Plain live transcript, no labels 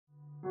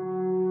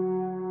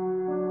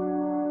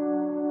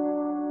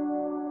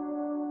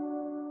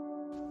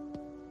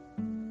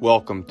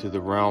Welcome to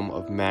the realm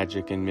of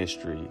magic and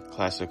mystery,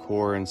 classic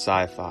horror and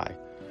sci-fi.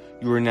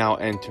 You are now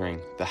entering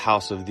the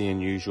House of the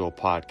Unusual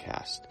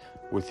podcast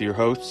with your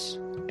hosts,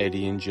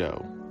 Eddie and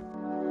Joe.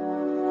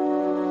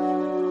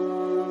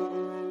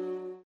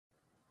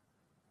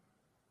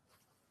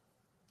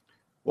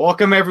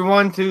 Welcome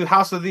everyone to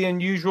House of the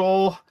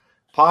Unusual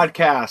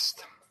podcast.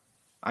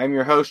 I'm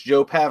your host,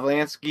 Joe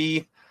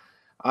Pavlansky.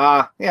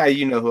 Yeah,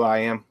 you know who I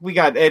am. We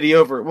got Eddie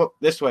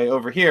this way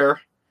over here.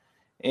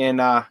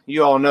 And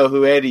you all know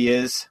who Eddie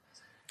is.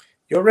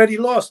 You already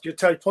lost. You're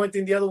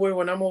pointing the other way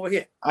when I'm over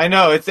here. I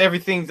know. It's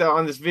everything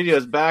on this video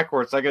is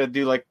backwards. I got to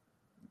do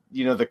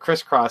the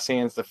crisscross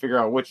hands to figure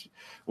out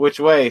which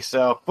way.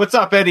 So what's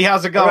up, Eddie?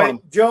 How's it going? All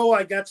right, Joe,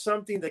 I got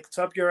something that's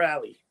up your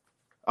alley.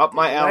 Up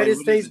my alley. The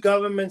United States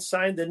government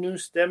signed the new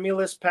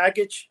stimulus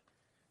package.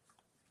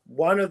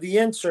 One of the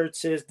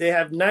inserts is they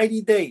have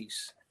 90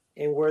 days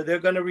in where they're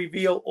going to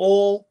reveal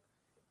all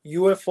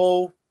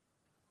UFO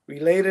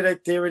related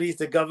activities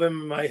the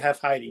government might have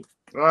hiding.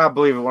 I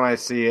believe it when I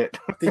see it.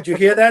 Did you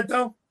hear that,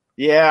 though?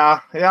 Yeah,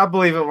 I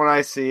believe it when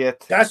I see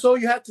it. That's all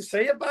you have to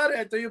say about it?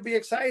 I thought you'd be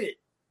excited.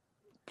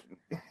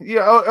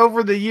 Yeah,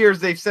 over the years,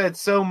 they've said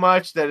so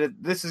much that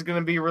this is going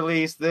to be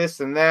released, this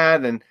and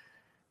that, and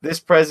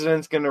this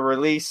president's going to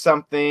release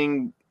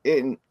something.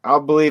 I'll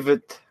believe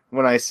it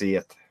when I see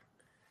it.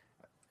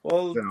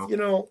 Well,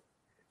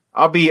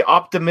 I'll be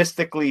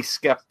optimistically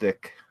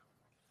skeptic.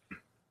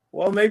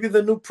 Well, maybe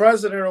the new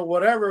president or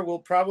whatever will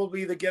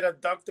probably either get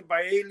abducted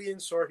by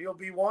aliens or he'll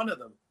be one of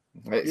them.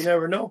 You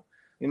never know.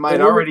 He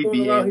might already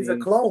be. He's a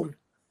clone.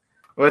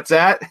 What's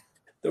that?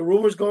 The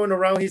rumors going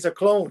around he's a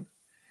clone.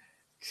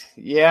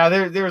 Yeah,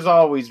 there's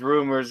always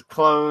rumors,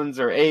 clones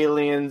or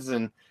aliens,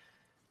 and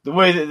the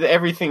way that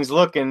everything's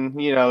looking,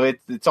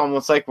 it's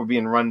almost like we're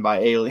being run by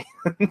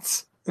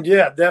aliens.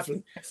 Yeah,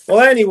 definitely. Well,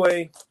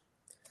 anyway,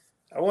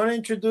 I want to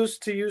introduce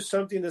to you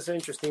something that's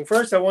interesting.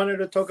 First, I wanted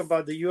to talk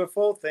about the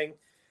UFO thing.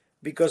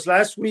 Because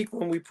last week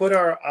when we put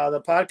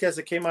the podcast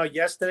that came out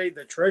yesterday,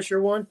 the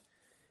treasure one,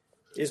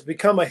 it's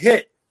become a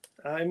hit.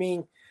 I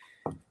mean,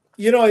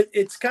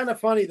 it's kind of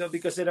funny though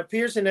because it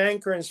appears in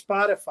Anchor and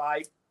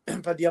Spotify,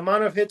 but the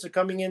amount of hits are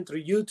coming in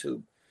through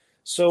YouTube.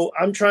 So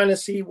I'm trying to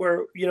see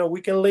where we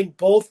can link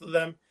both of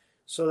them,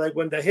 so that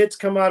when the hits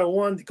come out of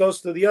one, it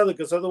goes to the other.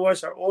 Because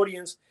otherwise, our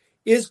audience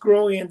is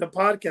growing in the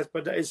podcast,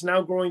 but it's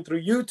now growing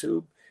through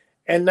YouTube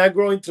and not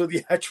growing through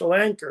the actual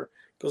Anchor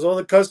because all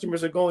the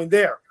customers are going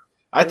there.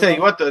 I tell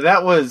you what, though,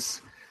 that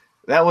was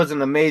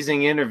an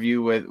amazing interview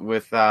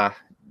with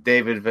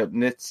David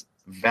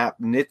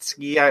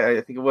Vapnitsky.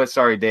 I think it was.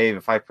 Sorry, Dave,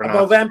 if I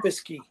pronounced about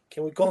Vampinski.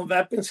 Can we call him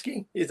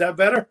Vampinski? Is that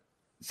better?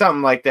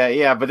 Something like that,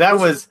 yeah. But that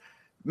was,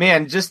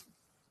 man, just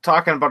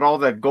talking about all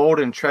the gold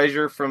and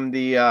treasure from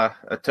the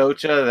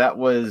Atocha. That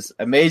was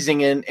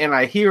amazing, and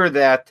I hear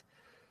that,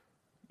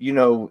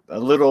 a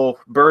little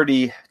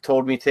birdie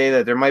told me today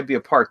that there might be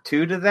a part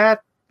 2 to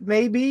that.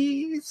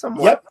 Maybe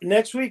somewhat. Yep,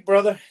 next week,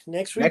 brother.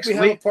 Next week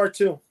have a part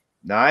 2.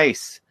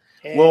 Nice.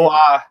 And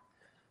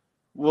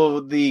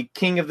will the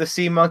King of the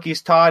Sea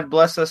Monkeys, Todd,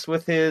 bless us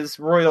with his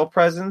royal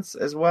presence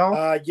as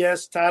well?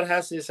 Yes, Todd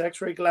has his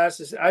X-ray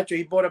glasses. Actually,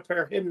 he bought a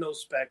pair of Hypno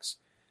specs,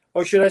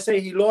 or should I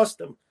say, he lost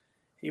them.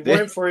 He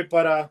went for it,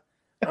 but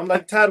I'm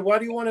like, Todd, why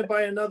do you want to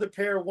buy another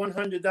pair of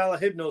 $100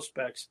 Hypno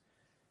specs?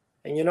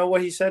 And you know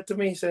what he said to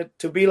me? He said,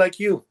 "To be like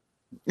you."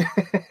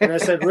 And I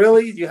said,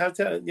 really? You have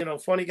to,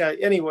 funny guy.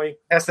 Anyway.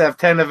 Has to have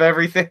 10 of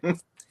everything.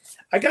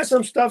 I got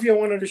some stuff here I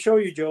wanted to show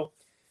you, Joe.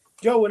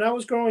 Joe, when I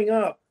was growing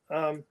up,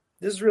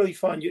 this is really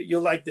fun.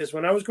 You'll like this.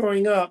 When I was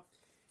growing up,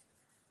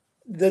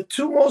 the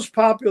two most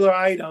popular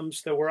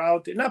items that were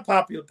out there, not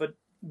popular, but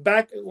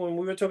back when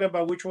we were talking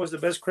about which was the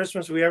best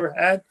Christmas we ever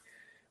had,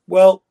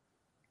 well,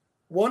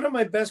 one of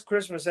my best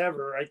Christmas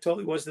ever, I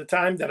told you, was the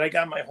time that I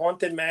got my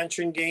Haunted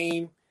Mansion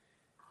game.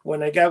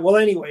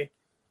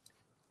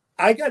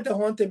 I got the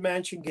Haunted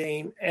Mansion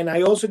game, and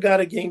I also got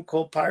a game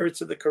called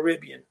Pirates of the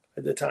Caribbean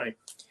at the time.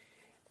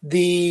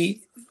 The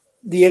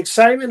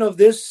excitement of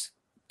this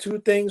two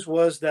things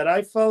was that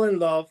I fell in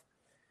love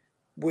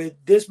with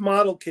this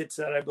model kits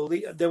that I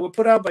believe they were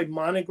put out by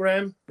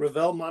Monogram,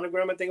 Revell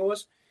Monogram, I think it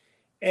was.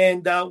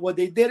 And what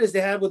they did is they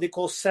had what they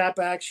call SAP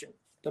action.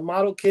 The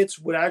model kits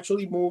would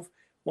actually move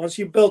once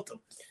you built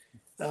them.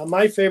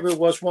 My favorite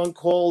was one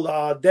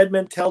called Dead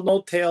Men Tell No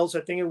Tales.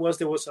 I think it was.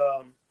 There was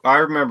I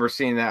remember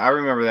seeing that. I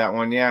remember that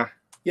one, yeah.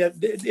 Yeah,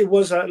 it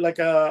was like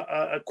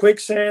a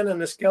quicksand,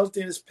 and the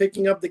skeleton is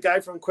picking up the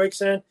guy from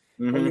quicksand.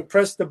 Mm-hmm. When you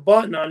press the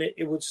button on it,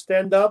 it would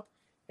stand up,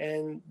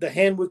 and the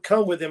hand would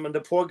come with him, and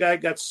the poor guy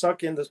got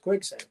sucked in the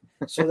quicksand.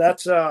 So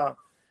that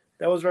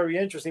was very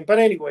interesting. But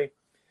anyway.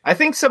 I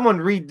think someone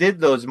redid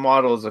those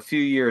models a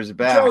few years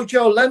back.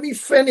 Joe, let me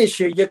finish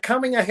here. You're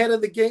coming ahead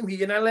of the game here.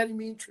 You're not letting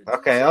me introduce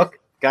Okay.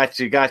 Got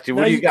you.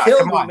 What now do you got?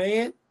 Come on,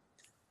 man.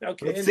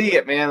 Okay. Let's see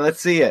it, man.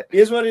 Let's see it.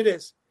 Here's what it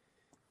is.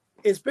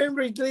 It's been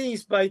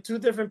released by two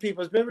different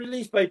people. It's been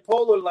released by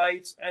Polar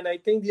Lights, and I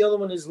think the other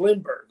one is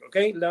Lindbergh.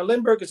 Okay, now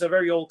Lindbergh is a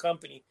very old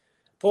company.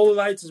 Polar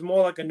Lights is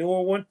more like a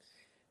newer one.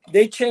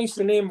 They changed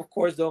the name, of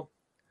course, though.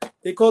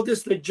 They call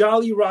this the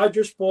Jolly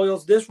Roger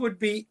Spoils. This would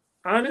be,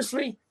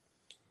 honestly,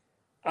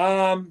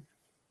 I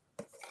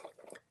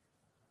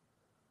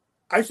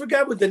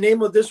forgot what the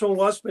name of this one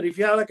was, but if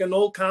you have like an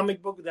old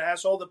comic book that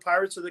has all the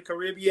Pirates of the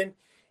Caribbean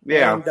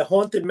and the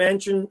Haunted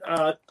Mansion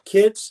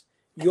kits,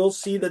 you'll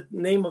see the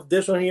name of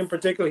this one here in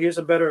particular. Here's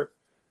a better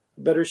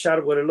shot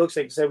of what it looks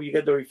like, except you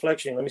get the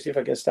reflection. Let me see if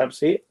I can stop.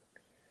 See it?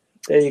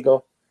 There you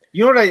go.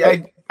 You know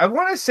what? I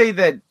want to say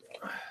that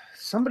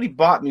somebody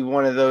bought me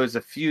one of those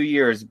a few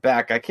years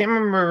back. I can't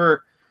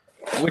remember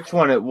which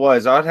one it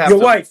was. I'd have your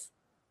wife.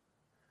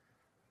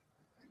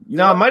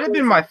 No, it might have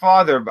been my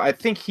father, but I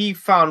think he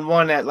found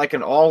one at like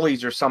an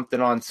Ollie's or something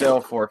on sale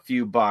for a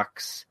few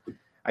bucks.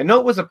 I know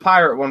it was a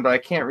pirate one, but I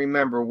can't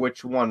remember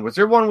which one. Was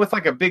there one with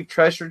like a big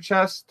treasure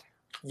chest?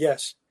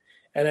 Yes.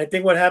 And I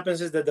think what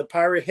happens is that the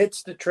pirate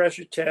hits the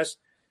treasure chest.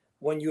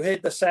 When you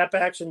hit the sap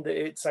action,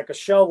 it's like a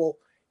shovel,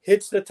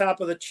 hits the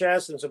top of the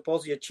chest, and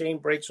supposedly a chain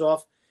breaks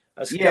off.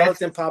 A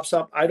skeleton pops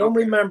up. I don't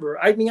remember.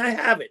 I mean, I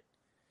have it.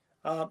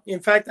 In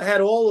fact, I had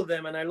all of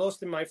them, and I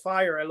lost in my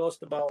fire. I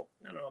lost about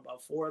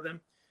 4 of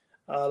them.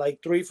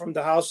 Like 3 from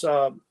the house,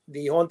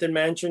 the Haunted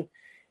Mansion.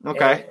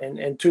 Okay.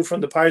 And 2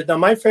 from the Pirates. Now,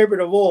 my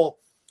favorite of all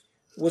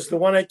was the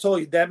one I told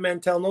you, Dead Man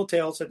Tell No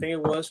Tales, I think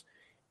it was.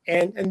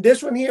 And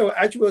this one here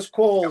actually was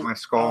called... Got my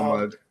skull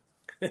mud.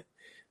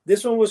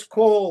 This one was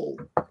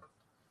called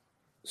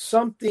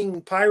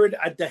something Pirate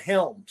at the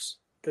Helms.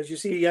 Because you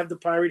see, you have the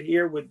pirate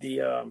here with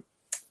the...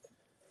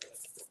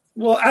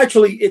 well,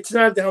 actually, it's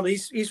not at the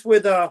Helms. He's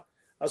with a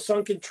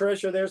sunken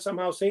treasure there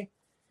somehow, see?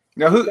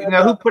 Now,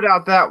 who put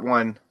out that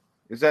one?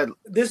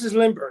 This is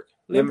Lindbergh.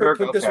 Lindbergh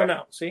put this one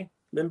out. See?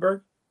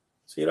 Lindbergh?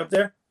 See it up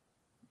there?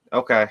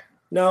 Okay.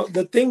 Now,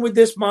 the thing with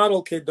this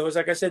model kit, though, is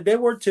like I said, they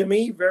were, to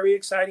me, very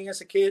exciting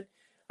as a kid.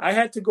 I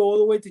had to go all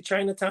the way to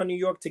Chinatown, New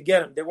York to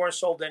get them. They weren't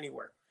sold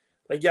anywhere.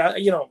 Like,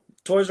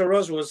 Toys R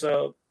Us was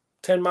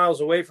 10 miles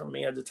away from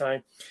me at the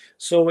time.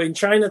 So in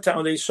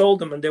Chinatown, they sold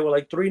them, and they were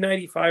like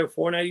 $3.95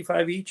 or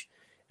 $4.95 each.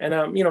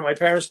 And, my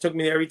parents took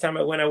me there every time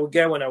I went. I would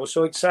get one. I was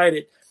so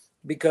excited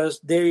because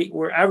they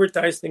were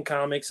advertised in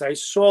comics. I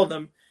saw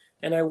them,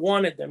 and I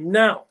wanted them.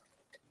 Now,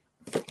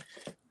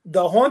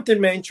 the Haunted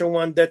Mansion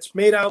one that's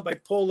made out by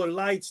Polar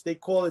Lights, they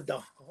call it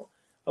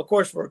of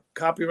course, for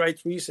copyright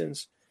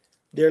reasons,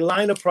 their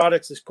line of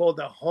products is called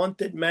the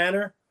Haunted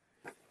Manor.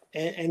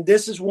 And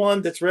this is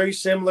one that's very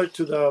similar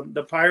to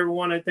the pirate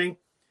one, I think.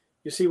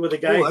 You see where the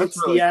guy hits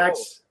really the axe.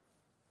 Cool.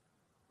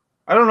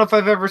 I don't know if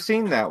I've ever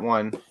seen that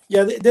one.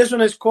 Yeah, this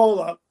one is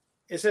called,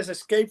 it says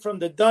Escape from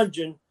the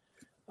Dungeon.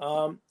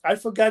 I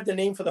forgot the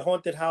name for the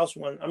Haunted House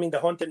one. I mean, the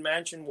Haunted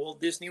Mansion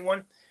Walt Disney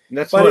one. And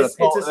it's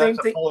the same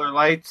thing. Polar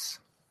Lights.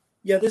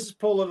 Yeah, this is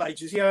Polar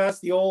Lights. You see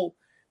how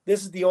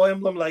this is the old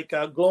emblem, like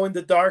glow in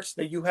the darks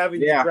that you have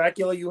in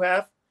Dracula you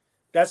have?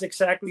 That's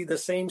exactly the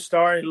same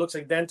star. It looks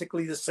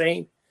identically the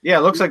same. Yeah,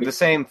 it looks like the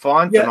same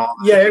font and all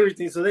that. Yeah,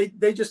 everything. So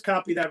they just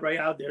copy that right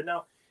out there.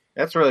 Now,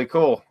 that's really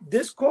cool.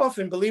 This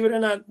coffin, believe it or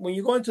not, when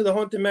you go into the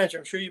Haunted Mansion,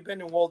 I'm sure you've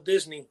been in Walt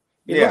Disney,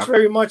 it looks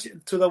very much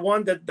to the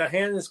one that the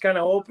hand is kind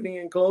of opening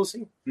and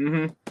closing.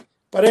 Mm-hmm.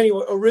 But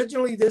anyway,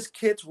 originally these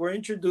kits were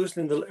introduced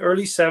in the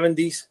early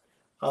 70s.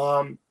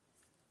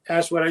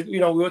 That's what we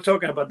were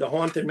talking about the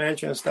Haunted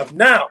Mansion and stuff.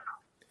 Now,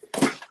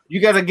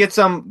 you got to get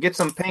some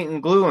paint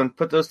and glue and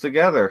put those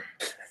together.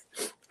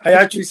 I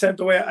actually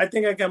sent away. I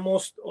think I got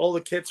all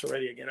the kits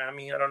already again. I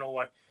mean, I don't know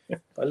why.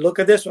 But look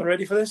at this one.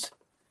 Ready for this?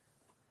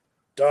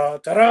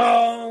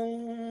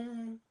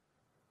 Da-da-dong.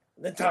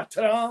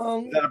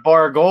 Da-da-dong. Is that a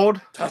bar of gold?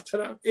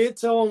 Da-da-dong.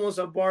 It's almost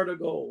a bar of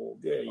gold.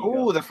 There you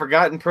go. Oh, the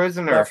Forgotten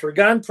Prisoner. The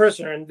Forgotten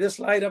Prisoner. And this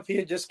light up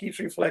here just keeps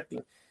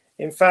reflecting.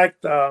 In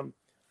fact, I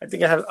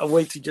think I have a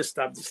way to just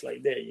stop this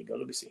light. There you go.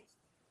 Let me see.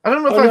 I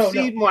don't know if I've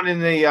seen one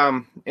in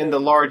the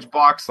large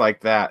box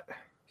like that.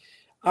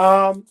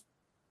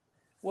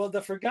 Well,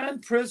 the Forgotten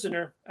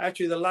Prisoner,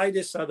 actually, the light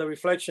is the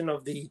reflection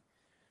of the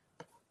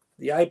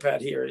iPad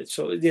here.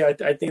 So, yeah,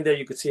 I think that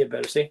you could see it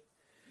better. See?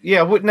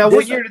 Yeah.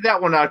 What year did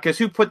that one out? Because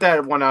who put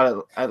that one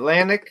out?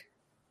 Atlantic?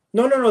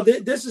 No.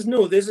 This is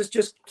new. This is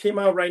just came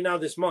out right now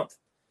this month.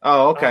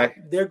 Oh, okay.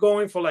 They're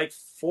going for like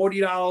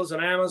 $40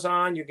 on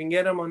Amazon. You can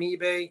get them on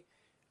eBay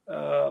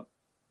for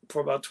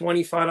about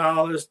 $25,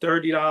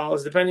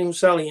 $30, depending who's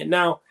selling it.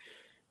 Now,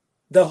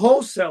 the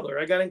wholesaler,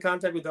 I got in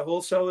contact with the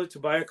wholesaler to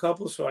buy a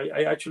couple, so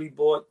I actually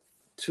bought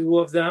 2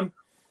 of them.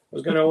 I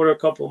was going to order a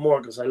couple more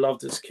because I love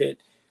this kit.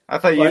 I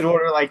thought you'd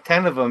order like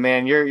 10 of them,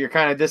 man. You're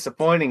kind of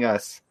disappointing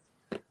us.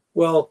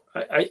 Well,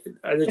 I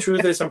the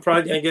truth is I'm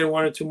probably going to get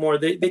 1 or 2 more.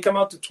 They come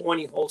out to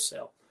 20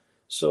 wholesale.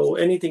 So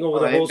anything over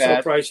the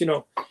wholesale price,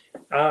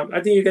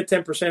 I think you get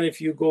 10%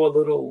 if you go a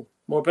little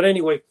more. But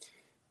anyway,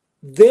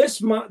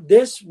 this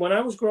when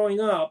I was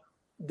growing up,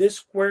 this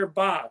square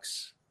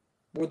box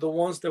were the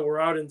ones that were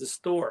out in the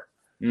store.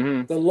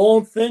 Mm-hmm. The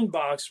long thin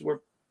box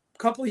were a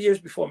couple of years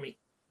before me,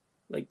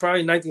 like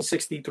probably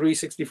 1963,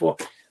 64.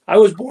 I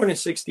was born in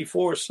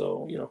 64,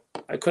 so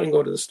I couldn't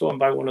go to the store and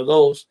buy one of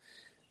those.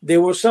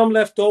 There were some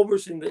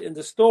leftovers in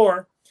the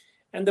store,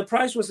 and the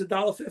price was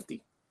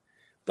 $1.50.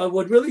 But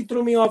what really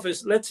threw me off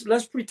is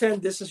let's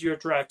pretend this is your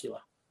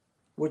Dracula,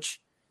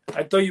 which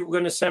I thought you were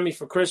going to send me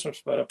for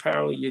Christmas, but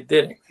apparently you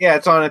didn't. Yeah,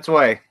 it's on its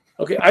way.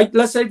 Okay,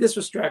 let's say this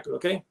was Dracula.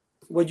 Okay,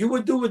 what you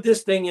would do with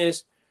this thing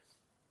is,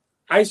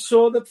 I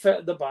saw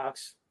the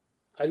box,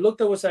 I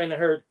looked at what's in, I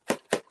heard,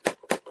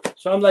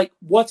 so I'm like,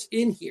 what's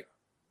in here?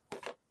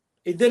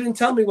 It didn't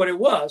tell me what it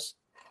was.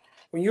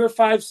 When you're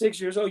 5, 6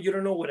 years old, you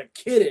don't know what a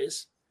kid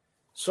is.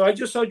 So I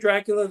just saw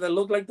Dracula that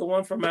looked like the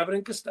one from Abbott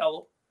and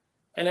Costello,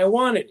 and I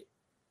wanted it.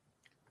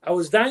 I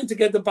was dying to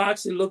get the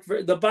box.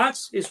 The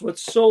box is what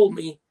sold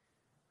me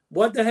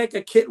what the heck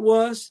a kit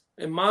was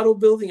and model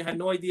building. I had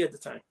no idea at the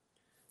time.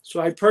 So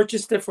I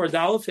purchased it for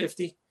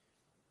 $1.50.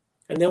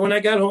 And then when I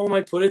got home, I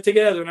put it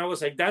together and I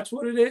was like, that's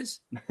what it is.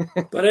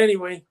 But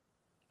anyway,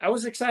 I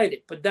was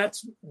excited. But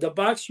that's the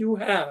box you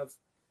have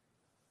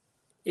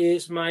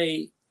is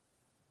my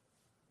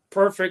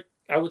perfect,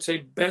 I would say,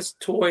 best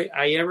toy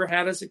I ever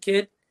had as a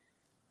kid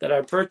that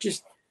I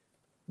purchased.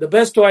 The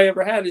best toy I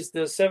ever had is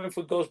the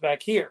 7-foot goes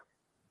back here.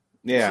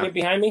 Yeah. See it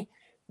behind me?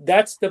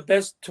 That's the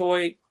best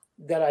toy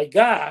that I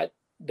got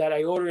that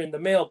I ordered in the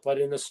mail, but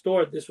in the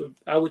store, this would,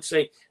 I would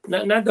say,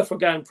 not the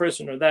Forgotten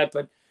Prisoner, that,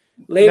 but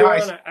later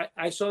on,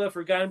 I saw the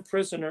Forgotten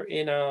Prisoner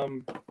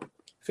in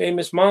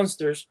Famous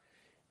Monsters,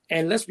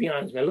 and let's be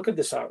honest, man, look at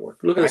this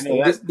artwork. Look at this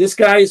thing. This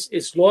guy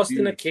is lost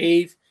in a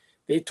cave.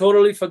 They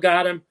totally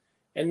forgot him,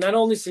 and not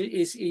only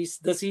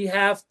does he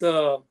have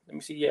the, let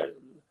me see, yeah,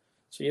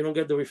 so you don't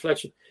get the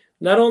reflection.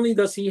 Not only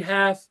does he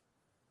have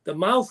the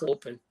mouth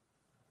open,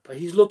 but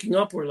he's looking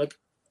upward like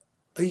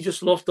he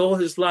just lost all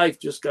his life,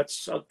 just got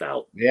sucked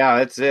out. Yeah,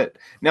 that's it.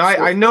 Now,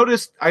 I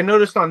noticed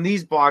on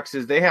these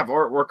boxes, they have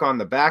artwork on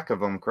the back of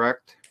them,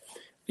 correct?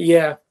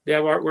 Yeah, they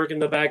have artwork in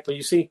the back. But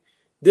you see,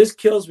 this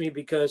kills me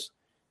because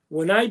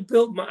when I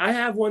built I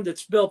have one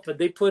that's built, but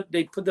they put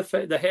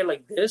the head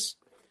like this.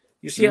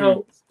 You see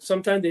how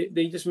sometimes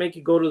they just make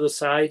it go to the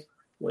side?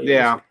 Wait,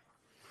 yeah.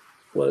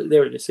 Well,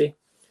 there it is. See?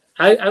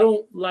 I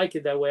don't like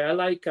it that way. I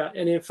like,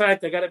 and in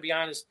fact, I got to be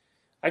honest,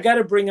 I got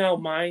to bring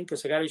out mine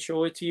because I got to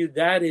show it to you.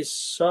 That is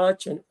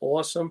such an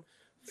awesome,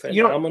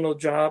 phenomenal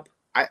job.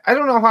 I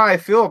don't know how I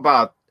feel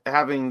about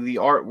having the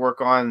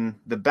artwork on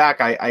the back.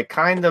 I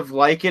kind of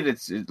like it.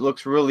 It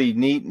looks really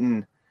neat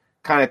and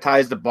kind of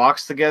ties the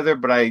box together,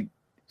 but I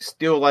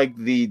still like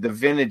the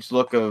vintage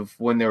look of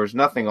when there was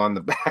nothing on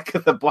the back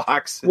of the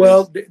box.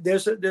 Well,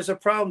 there's a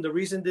problem. The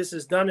reason this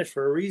is done is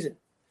for a reason.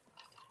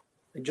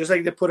 And just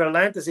like they put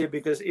Atlantis here,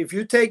 because if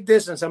you take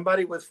this and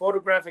somebody with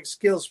photographic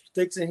skills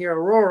sticks in here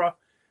Aurora,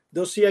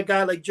 they'll see a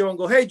guy like Joe and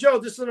go, "Hey, Joe,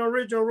 this is an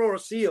original Aurora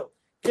seal.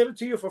 Give it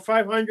to you for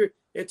 $500.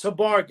 It's a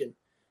bargain."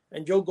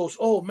 And Joe goes,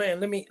 "Oh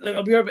man,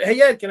 I'll be right back.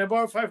 Hey, Ed, can I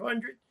borrow $500?"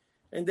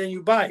 And then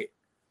you buy it.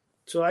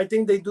 So I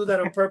think they do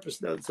that on purpose,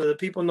 though, so that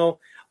people know.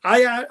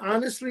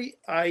 Honestly,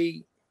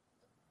 I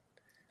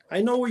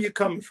know where you're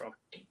coming from.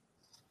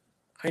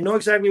 I know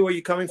exactly where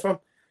you're coming from,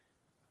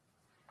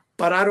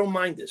 but I don't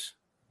mind this.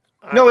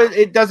 No,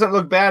 it doesn't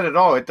look bad at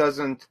all. It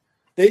doesn't.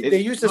 They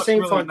use the same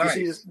really font. Nice.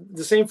 You see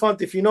the same font.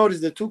 If you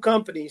notice, the two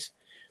companies,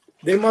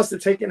 they must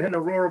have taken an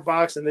Aurora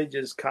box and they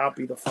just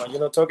copied the font. You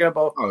know, talking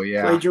about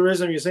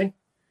plagiarism, you see?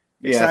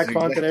 Exact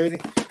font and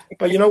everything.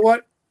 But you know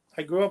what?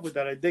 I grew up with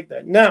that. I dig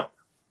that. Now,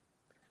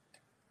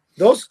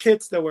 those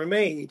kits that were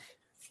made,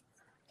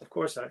 of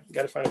course, I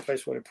got to find a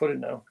place where to put it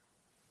now.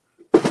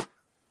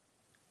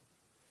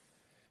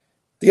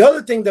 The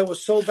other thing that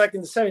was sold back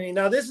in the 70s,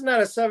 now this is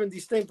not a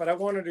 70s thing, but I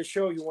wanted to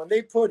show you when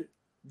they put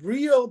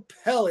real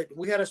pellet,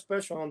 we had a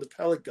special on the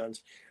pellet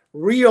guns,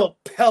 real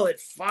pellet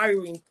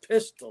firing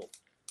pistol.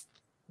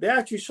 They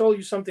actually sold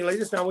you something like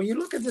this. Now, when you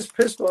look at this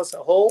pistol as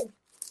a whole,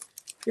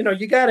 you know,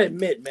 you got to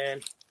admit,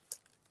 man,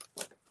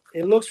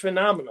 it looks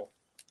phenomenal.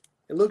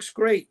 It looks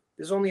great.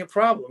 There's only a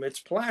problem. It's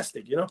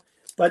plastic, you know,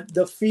 but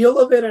the feel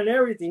of it and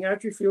everything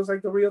actually feels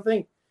like the real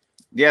thing.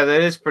 Yeah,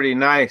 that is pretty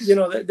nice. You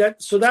know,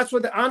 so that's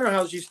what the Honor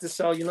House used to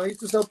sell. You know,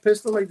 used to sell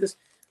pistols like this.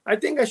 I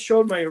think I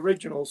showed my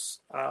originals,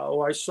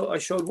 or I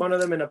showed one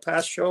of them in a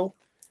past show.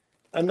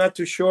 I'm not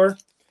too sure.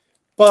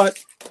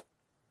 But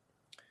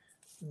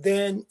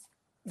then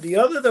the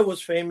other that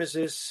was famous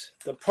is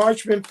the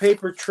parchment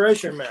paper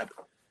treasure map.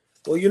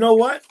 Well, you know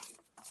what?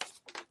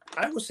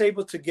 I was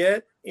able to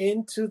get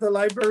into the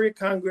Library of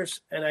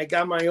Congress, and I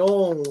got my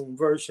own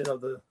version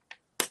of the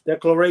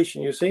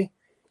Declaration, you see,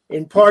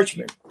 in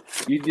parchment.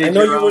 I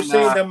know you were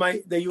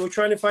saying that you were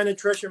trying to find a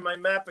treasure in my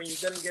map and you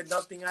didn't get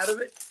nothing out of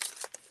it.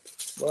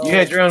 Well, you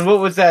had your own. What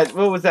was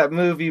that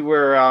movie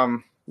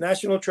where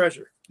National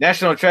Treasure?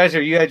 National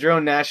Treasure. You had your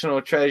own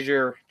National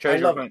Treasure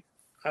hunt.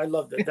 I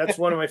loved it. That's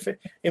one of my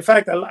favorite. In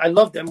fact, I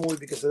love that movie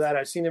because of that.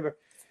 I've seen it.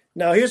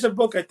 Now, here's a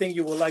book I think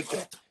you will like,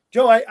 Joe.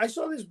 Joe, I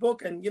saw this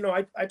book and, you know,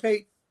 I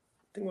paid,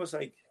 I think it was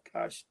like,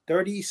 gosh,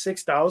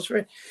 $36 for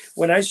it.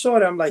 When I saw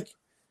it, I'm like,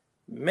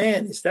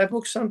 man, is that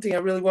book something I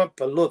really want?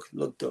 But look,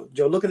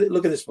 Joe, look at it.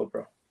 Look at this book,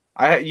 bro.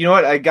 You know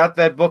what? I got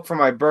that book for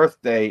my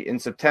birthday in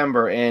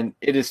September, and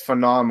it is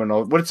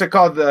phenomenal. What's it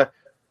called?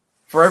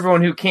 For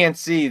everyone who can't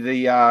see,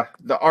 the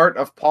Art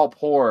of Pulp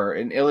Horror,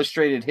 an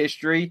illustrated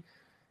history.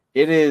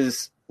 It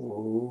is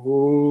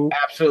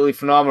absolutely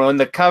phenomenal. And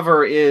the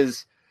cover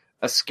is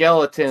a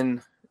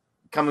skeleton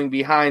coming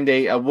behind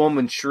a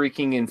woman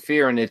shrieking in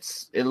fear, and it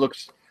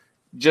looks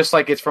just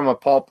like it's from a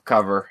pulp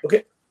cover.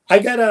 Okay, I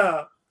got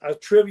a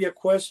trivia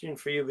question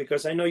for you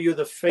because I know you're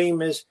the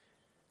famous.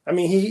 I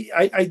mean,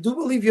 I do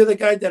believe you're the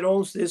guy that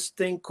owns this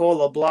thing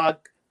called a blog,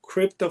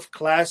 Crypt of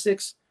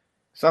Classics.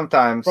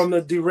 Sometimes. From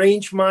the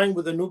Deranged Mind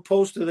with a new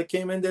poster that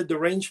came in there,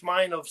 Deranged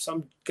Mind of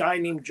some guy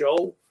named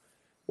Joe.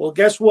 Well,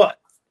 guess what?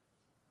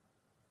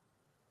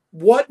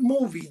 What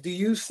movie do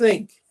you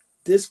think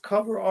this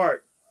cover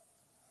art,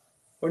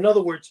 or in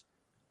other words,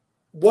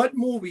 what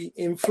movie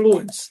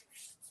influenced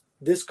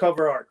this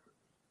cover art?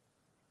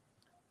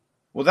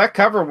 Well, that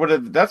cover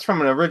that's from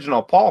an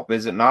original pulp,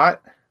 is it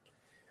not?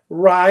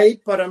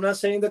 Right, but I'm not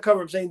saying the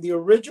cover. I'm saying the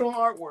original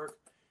artwork.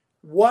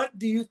 What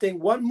do you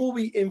think? What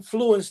movie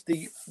influenced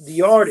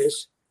the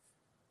artist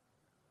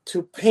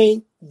to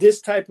paint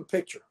this type of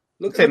picture?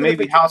 Look at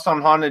maybe House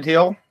on Haunted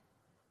Hill.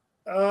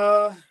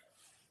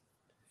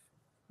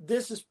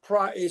 This is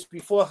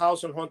before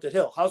House on Haunted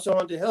Hill. House on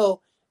Haunted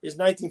Hill is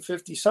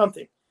 1950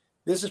 something.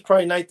 This is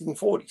probably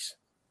 1940s.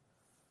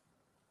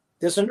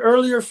 There's an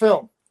earlier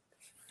film.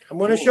 I'm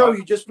going to show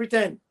you. Just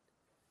pretend.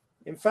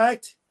 In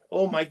fact,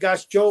 oh my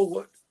gosh,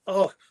 Joe!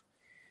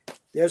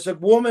 There's a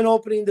woman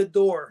opening the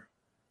door.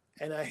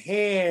 And a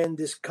hand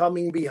is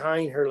coming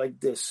behind her like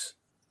this.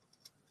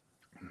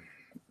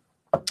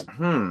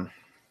 I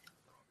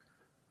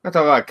talk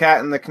about Cat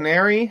and the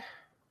Canary.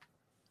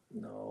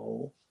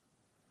 No.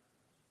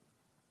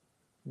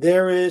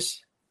 There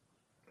is.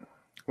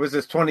 Was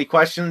this 20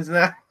 questions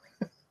now?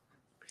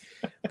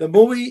 The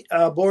movie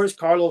Boris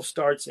Karloff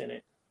starts in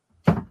it.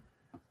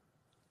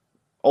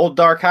 Old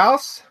Dark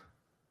House?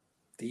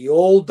 The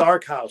Old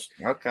Dark House.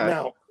 Okay.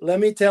 Now, let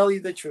me tell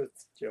you the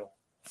truth, Joe.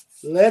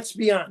 Let's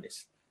be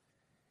honest.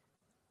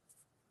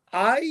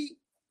 I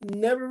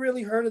never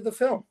really heard of the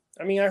film.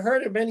 I mean, I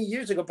heard it many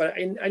years ago, but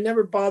I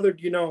never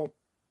bothered,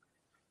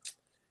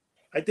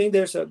 I think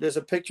there's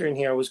a picture in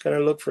here. I was going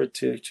to look for it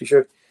to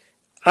show.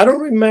 I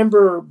don't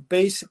remember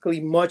basically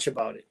much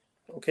about it.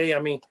 Okay. I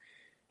mean,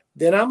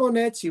 then I'm on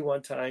Etsy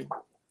one time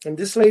and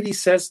this lady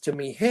says to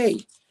me,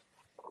 hey,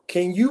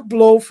 can you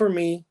blow for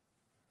me?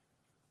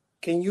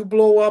 Can you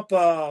blow up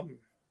a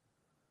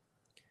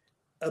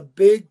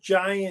big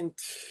giant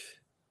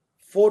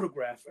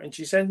photograph? And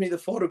she sent me the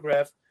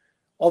photograph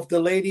of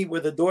the lady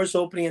where the door's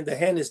opening and the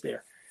hand is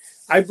there.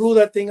 I blew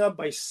that thing up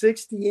by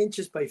 60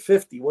 inches by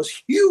 50. It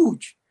was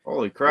huge.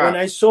 Holy crap.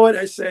 When I saw it,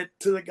 I said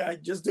to the guy,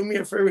 just do me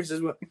a favor. He says,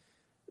 well,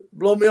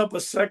 blow me up a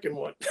second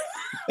one.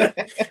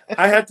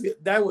 I had to,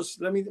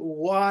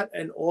 what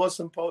an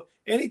awesome post.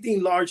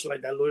 Anything large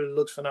like that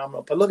looks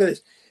phenomenal. But look at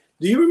this.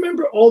 Do you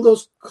remember all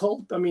those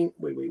wait, let me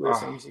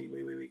see.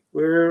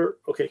 Wait.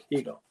 Okay, here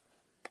you go.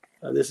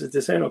 This is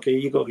this end. Okay,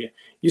 you go here.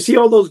 You see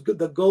all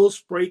the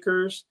ghost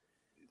breakers?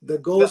 The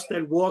ghost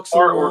that walks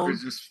artwork along.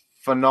 is just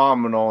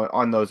phenomenal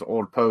on those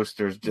old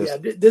posters.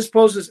 This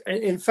poster is,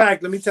 in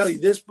fact, let me tell you,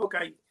 this book,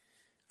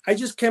 I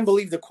just can't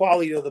believe the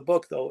quality of the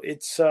book, though.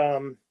 It's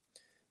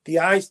the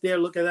eyes there.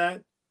 Look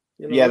at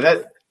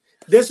that.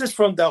 This is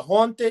from The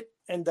Haunted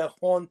and the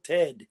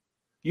Haunted.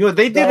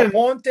 They did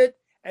Haunted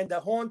and the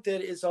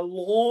Haunted is a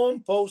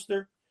long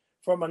poster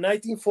from a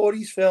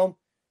 1940s film.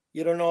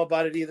 You don't know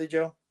about it either,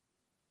 Joe.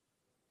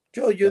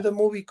 Joe, you're the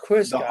movie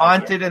quiz guy. The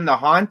Haunted and the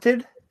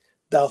Haunted.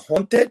 The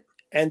Haunted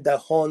and the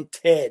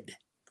Haunted.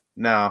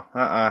 No,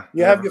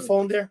 You have your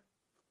phone there?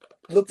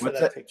 Look for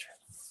that picture.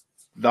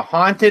 The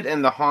Haunted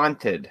and the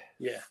Haunted.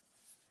 Yeah.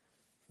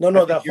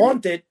 No, the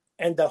Haunted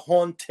and the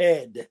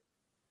Haunted.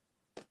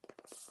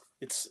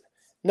 It's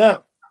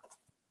now.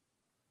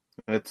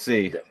 Let's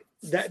see.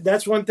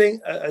 That's one thing.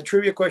 A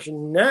trivia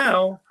question.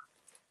 Now,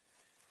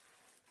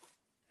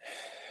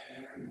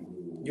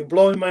 you're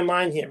blowing my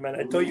mind here, man.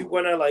 I thought you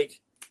want to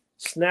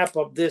snap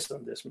up this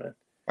on this, man.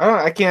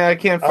 I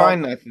can't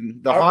find nothing.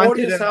 The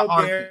Haunted and the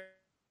Haunted. There.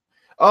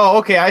 Oh,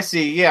 okay, I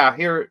see. Yeah,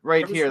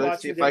 right here.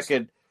 Let's see if I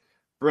could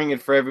bring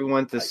it for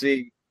everyone to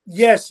see.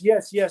 Yes.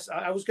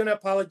 I was going to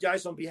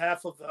apologize on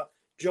behalf of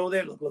Joe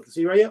there. Look,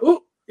 see right here.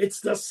 Oh, it's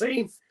the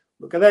same.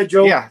 Look at that,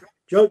 Joe. Yeah.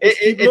 Joe,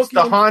 it's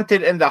the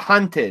Haunted and the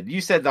Hunted.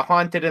 You said the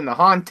Haunted and the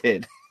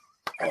Haunted.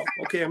 Oh,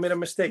 okay, I made a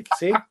mistake.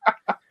 See?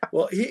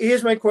 Well,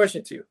 here's my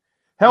question to you.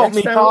 Help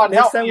me, Todd.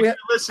 Help me. If you're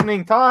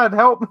listening, Todd,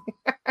 help me.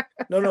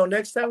 No.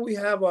 Next time we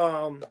have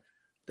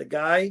the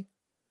guy,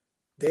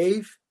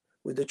 Dave,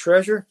 with the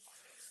treasure,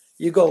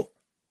 you go,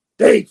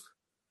 Dave,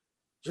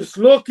 just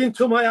look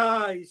into my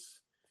eyes.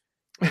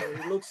 And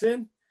he looks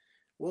in.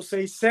 We'll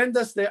say, send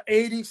us the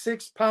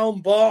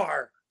 86-pound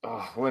bar.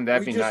 Oh, wouldn't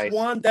that be nice? We just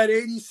want that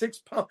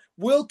 86-pound.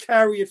 We'll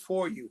carry it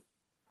for you.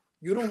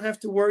 You don't have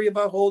to worry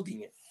about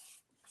holding it.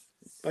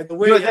 By the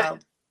way,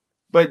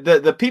 but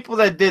the people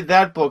that did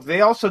that book,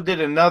 they also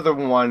did another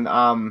one.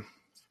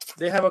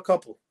 They have a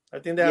couple. I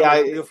think they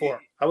have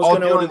before. I was going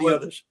to order the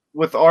others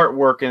with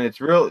artwork, and it's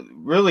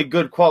really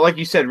good quality. Like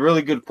you said,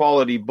 really good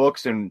quality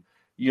books, and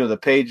the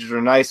pages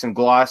are nice and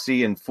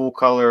glossy and full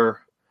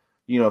color.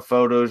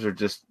 Photos are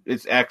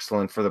it's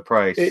excellent for the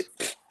price.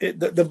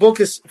 The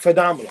book is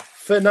phenomenal.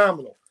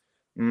 phenomenal.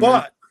 Mm-hmm.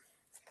 But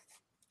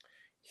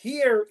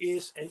here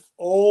is an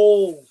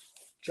old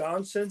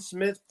Johnson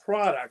Smith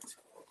product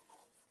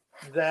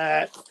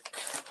that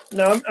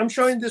now I'm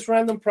showing this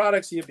random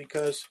products here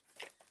because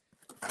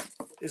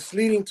it's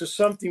leading to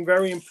something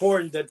very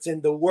important that's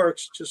in the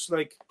works, just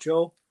like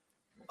Joe,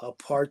 a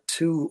part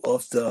 2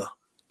 of the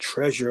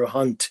treasure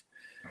hunt.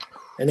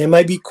 And it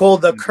might be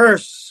called the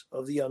curse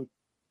of the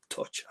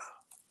Antorcha.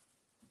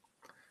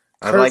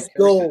 I like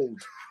gold.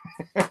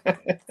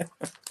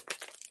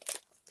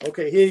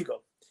 Okay, here you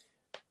go.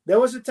 There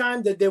was a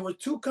time that there were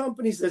 2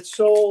 companies that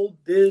sold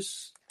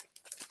this.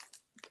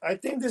 I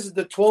think this is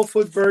the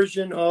 12-foot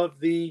version of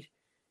the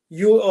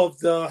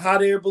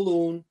hot air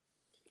balloon,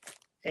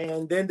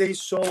 and then they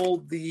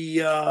sold the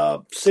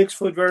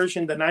 6-foot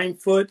version, the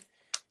 9-foot.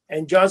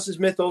 And Johnson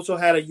Smith also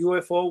had a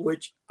UFO,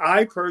 which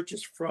I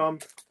purchased from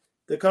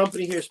the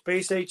company here,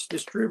 Space Age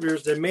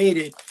Distributors, that made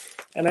it.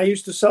 And I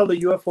used to sell the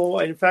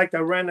UFO. In fact, I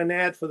ran an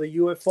ad for the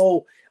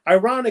UFO.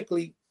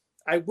 Ironically,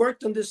 I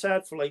worked on this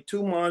ad for like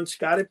 2 months,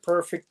 got it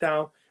perfect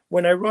now.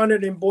 When I run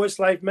it in Boys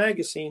Life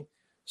magazine,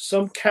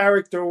 some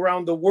character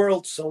around the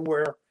world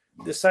somewhere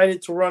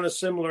decided to run a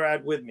similar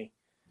ad with me.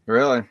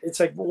 Really? It's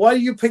like, why do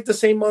you pick the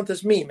same month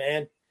as me,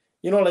 man?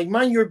 Like,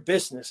 mind your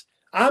business.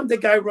 I'm the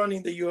guy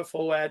running the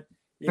UFO ad.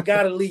 You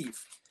got to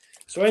leave.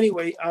 So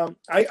anyway,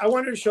 I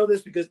wanted to show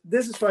this because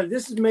this is fun.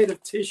 This is made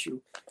of tissue,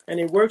 and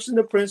it works in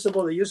the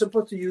principle that you're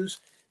supposed to use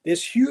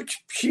this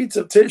huge sheets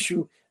of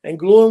tissue and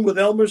glue them with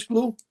Elmer's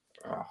glue.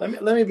 Oh.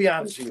 Let me be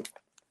honest with you.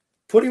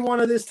 Putting one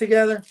of this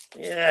together,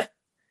 yeah.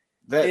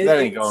 That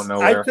ain't going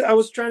nowhere. I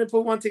was trying to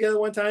put one together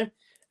one time,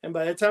 and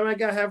by the time I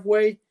got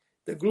halfway,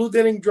 the glue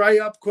didn't dry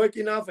up quick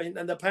enough, and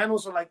the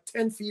panels are like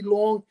 10 feet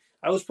long.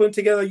 I was putting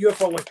together a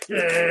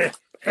UFO.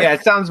 Yeah,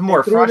 it sounds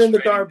more frustrating in the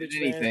garbage,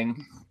 than anything.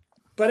 Man.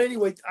 But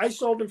anyway, I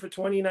sold them for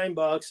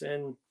 $29,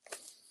 and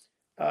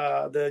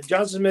the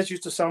Johnson Smith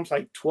used to sell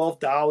like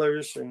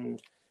 $12.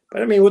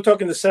 But I mean, we're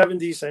talking the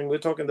 70s, and we're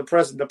talking the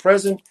present. The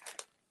present,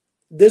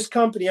 this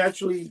company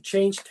actually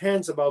changed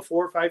hands about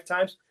 4 or 5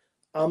 times.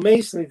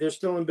 Amazingly, they're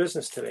still in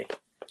business today.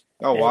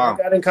 Oh, wow. I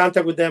got in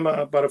contact with them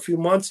about a few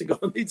months ago.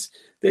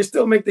 They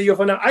still make the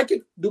UFO. Now, I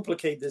could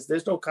duplicate this.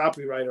 There's no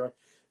copyright on it.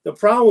 The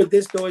problem with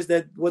this, though, is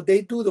that what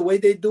they do, the way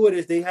they do it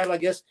is they have, I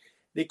guess,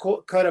 they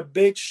cut a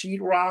big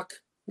sheetrock,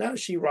 not a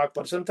sheetrock,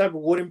 but some type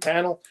of wooden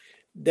panel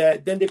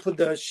that then they put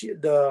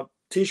the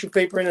tissue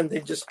paper in, and they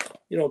just,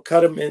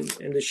 cut them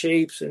in the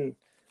shapes, and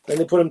then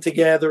they put them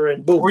together,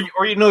 and boom. Or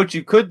what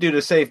you could do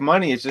to save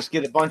money is just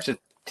get a bunch of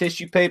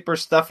tissue paper,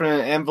 stuff it in an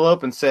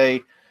envelope, and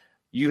say,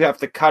 you have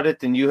to cut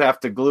it and you have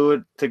to glue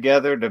it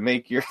together to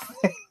make your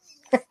thing.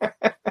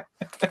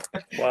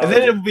 Wow. And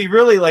then it would be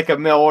really like a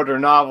mail order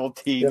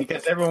novelty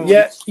because everyone.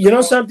 Yeah,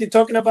 something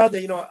talking about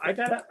that.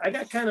 I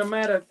got kind of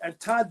mad at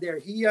Todd there.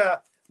 He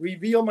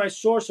revealed my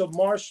source of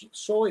Mars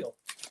soil.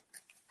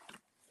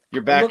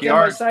 Your backyard. Look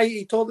at my site.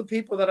 He told the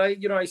people that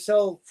I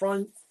sell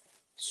front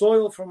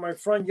soil from my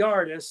front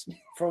yard as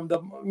from the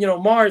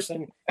Mars,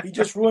 and he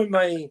just ruined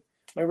my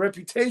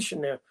reputation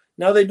there.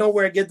 Now they know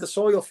where I get the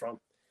soil from.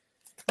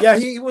 Yeah,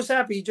 he was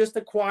happy. He just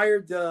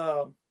acquired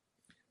the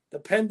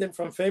pendant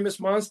from Famous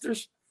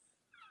Monsters.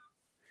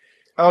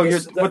 Oh,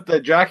 with the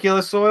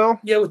Dracula soil?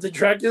 Yeah, with the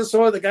Dracula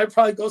soil. The guy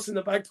probably goes in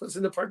the back, puts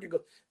in the park, and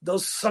goes,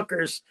 those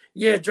suckers.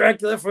 Yeah,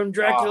 Dracula from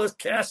Dracula's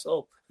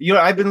castle.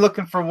 I've been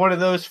looking for one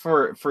of those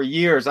for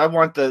years. I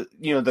want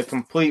the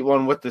complete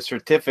one with the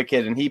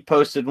certificate, and he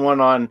posted one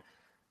on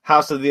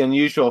House of the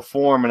Unusual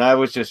Form, and I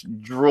was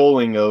just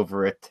drooling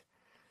over it.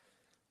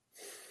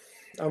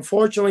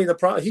 Unfortunately,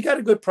 he got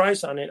a good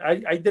price on it.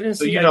 I didn't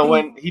see.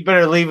 When he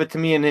better leave it to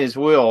me in his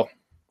will.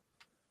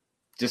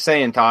 Just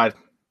saying, Todd.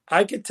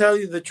 I could tell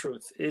you the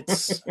truth.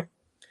 It's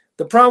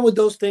the problem with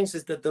those things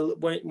is that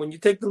when you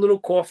take the little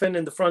coffin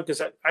in the front,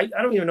 because I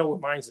don't even know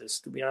what mine's is,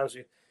 to be honest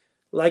with you.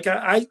 Like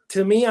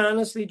to me,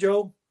 honestly,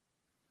 Joe,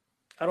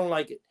 I don't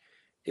like it.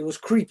 It was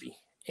creepy,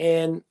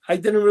 and I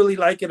didn't really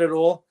like it at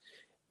all.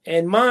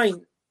 And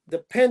mine, the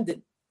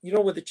pendant,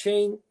 with the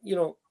chain,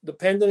 the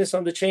pendant is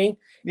on the chain.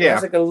 Yeah.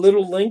 It's like a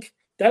little link.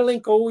 That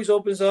link always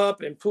opens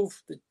up and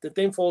poof, the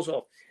thing falls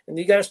off. And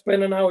you got to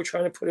spend an hour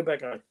trying to put it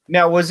back on.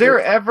 Now, was there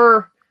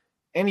ever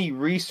any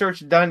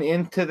research done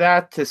into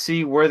that to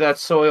see where that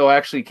soil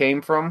actually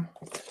came from?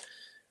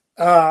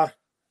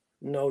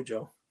 No,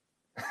 Joe.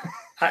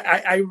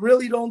 I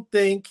really don't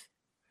think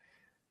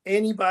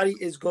anybody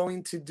is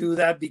going to do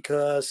that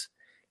because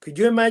could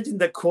you imagine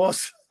the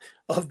cost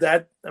of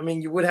that? I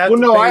mean, you would have to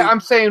pay.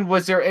 I'm saying,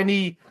 was there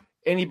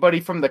anybody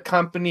from the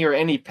company or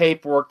any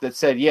paperwork that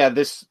said, yeah,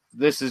 this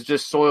is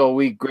just soil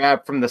we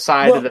grabbed from the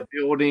side of the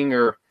building?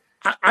 Or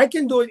I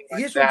can do it.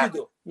 Here's what you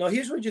do. No,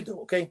 here's what you do,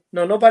 okay?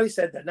 No, nobody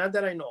said that. Not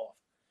that I know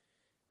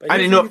of. I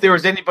didn't know if there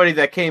was anybody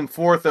that came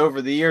forth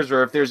over the years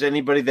or if there's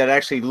anybody that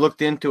actually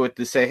looked into it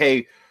to say,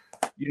 hey,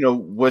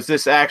 was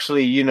this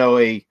actually,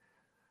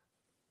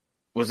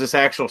 was this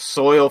actual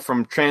soil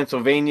from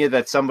Transylvania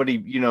that somebody,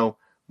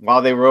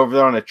 while they were over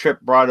there on a trip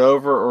brought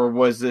over, or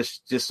was this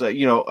just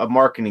a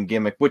marketing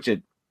gimmick, which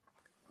it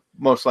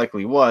most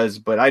likely was.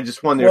 But I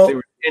just wonder if there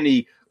was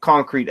any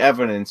concrete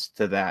evidence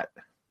to that.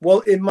 Well,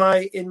 in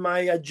my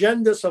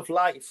agendas of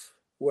life,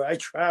 where I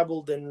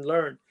traveled and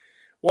learned,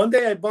 one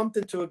day I bumped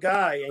into a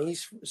guy and he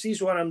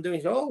sees what I'm doing.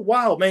 He says, "Oh,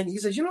 wow, man." He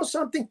says, "You know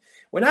something?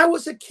 When I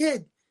was a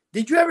kid,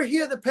 did you ever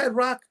hear the Pet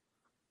Rock?"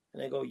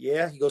 And I go,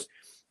 "Yeah." He goes,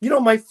 "You know,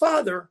 my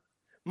father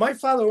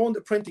owned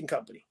a printing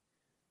company.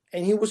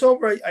 And he was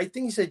over, I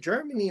think he said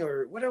Germany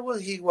or whatever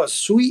he was,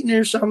 Sweden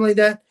or something like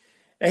that."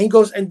 And he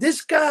goes, "And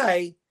this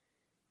guy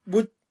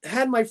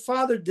had my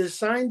father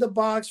design the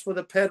box for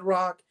the Pet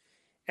Rock.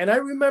 And I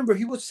remember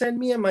he would send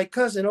me and my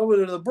cousin over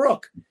to the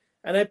brook.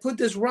 And I put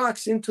these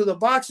rocks into the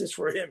boxes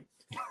for him."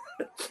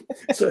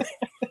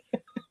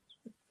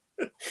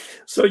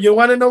 So you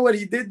want to know what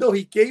he did, though?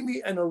 He gave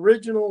me an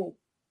original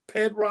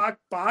Pet Rock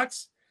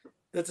box.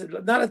 That's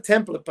not a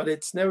template, but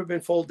it's never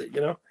been folded,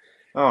 you know?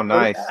 Oh,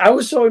 nice. I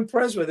was so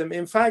impressed with him.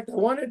 In fact, I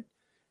wanted,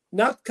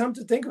 not come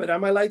to think of it, I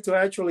might like to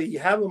actually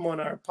have him on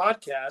our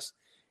podcast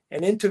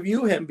and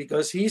interview him,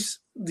 because he's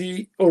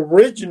the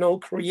original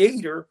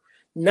creator,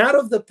 not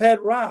of the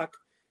Pet Rock,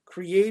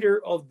 creator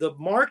of the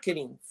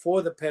marketing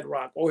for the Pet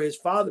Rock, or his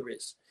father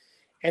is.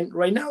 And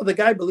right now, the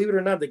guy, believe it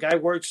or not, the guy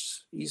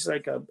works, he's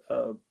like a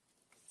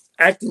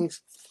acting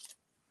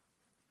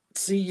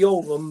CEO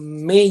of a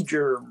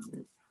major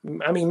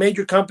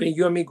company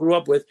you and me grew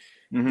up with,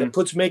 that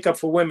puts makeup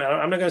for women.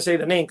 I'm not going to say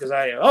the name because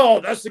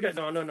that's the guy.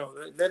 No.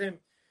 Let him,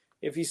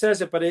 if he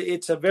says it, but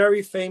it's a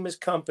very famous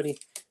company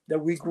that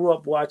we grew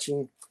up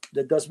watching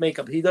that does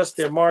makeup. He does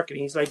their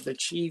marketing. He's like the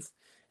chief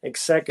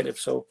executive.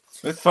 So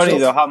it's funny,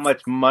 though, how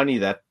much money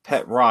that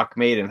Pet Rock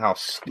made and how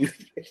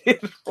stupid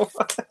it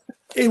was.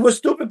 It was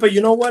stupid, but you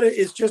know what?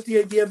 It's just the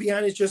idea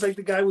behind it. It's just like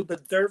the guy with the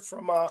dirt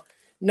from.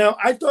 Now,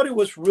 I thought it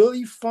was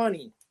really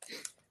funny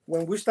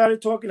when we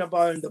started talking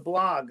about it in the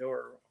blog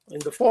or in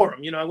the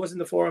forum. You know, I was in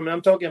the forum and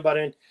I'm talking about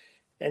it.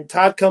 And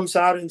Todd comes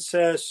out and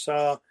says,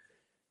 the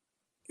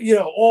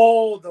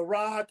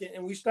Rock.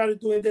 And we started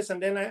doing this.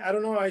 And then I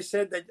don't know, I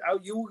said that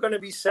you were going to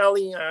be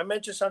selling. I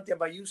mentioned something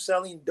about you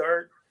selling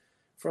dirt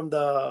from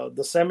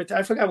the cemetery.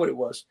 I forgot what it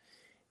was.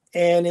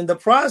 And in the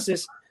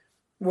process,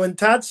 when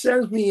Todd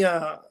sends me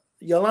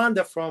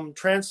Yolanda from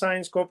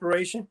TransScience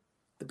Corporation,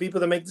 the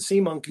people that make the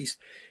sea monkeys,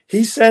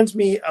 he sends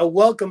me a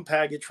welcome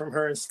package from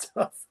her and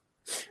stuff.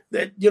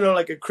 That,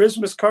 like a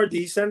Christmas card. Did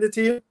he send it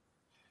to you?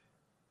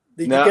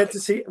 Did you get to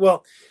see it?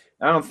 Well,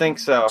 I don't think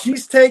so.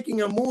 She's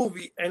taking a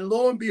movie, and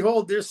lo and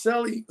behold, they're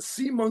selling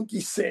sea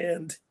monkey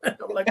sand. I'm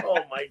like,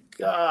 oh my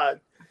God.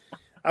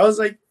 I was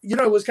like,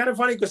 it was kind of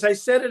funny because I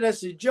said it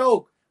as a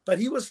joke, but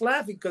he was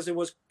laughing because it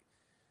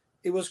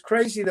was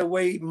crazy the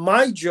way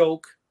my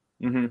joke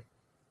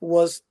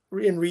was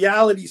in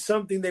reality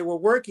something they were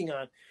working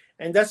on.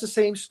 And that's the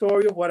same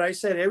story of what I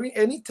said.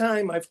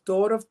 Anytime I've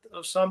thought of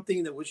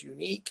something that was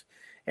unique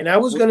and I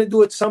was going to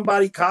do it,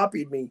 somebody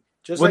copied me.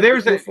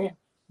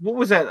 What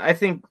was that? I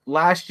think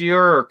last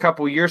year or a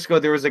couple of years ago,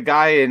 there was a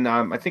guy in,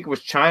 I think it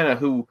was China,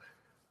 who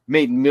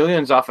made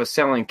millions off of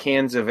selling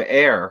cans of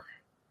air.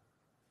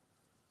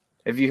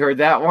 Have you heard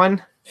that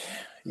one?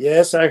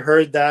 Yes, I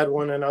heard that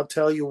one, and I'll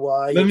tell you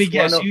why. Let me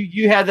guess.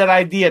 You had that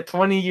idea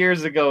 20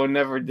 years ago and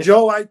never did.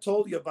 Joe, I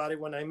told you about it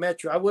when I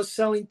met you. I was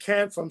selling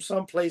cans from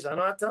someplace. I'm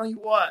not telling you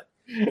what,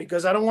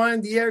 because I don't want it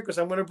in the air because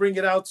I'm going to bring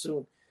it out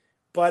soon.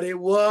 But it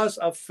was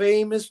a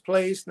famous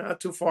place not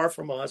too far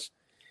from us.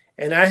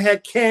 And I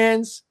had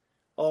cans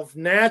of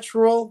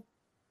natural,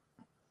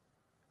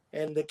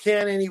 and the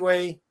can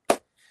anyway.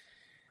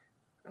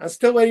 I'm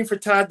still waiting for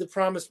Todd to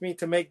promise me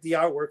to make the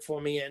artwork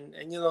for me. And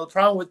the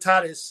problem with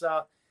Todd is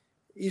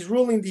he's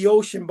ruling the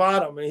ocean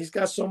bottom, and he's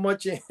got so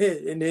much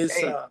in his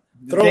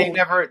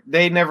throne.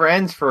 They never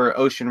ends for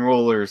ocean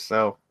rulers.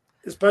 So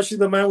especially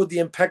the man with the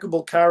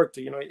impeccable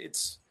character.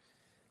 It's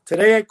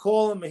today I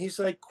call him and he's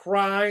like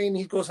crying.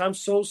 He goes, "I'm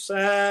so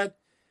sad.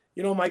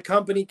 My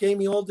company gave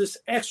me all this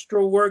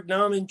extra work.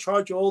 Now I'm in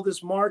charge of all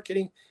this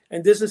marketing,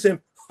 and this is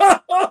him."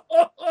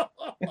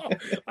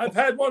 I've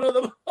had one of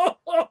the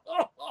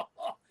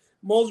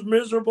most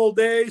miserable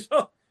days.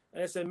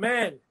 And I said,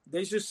 "Man,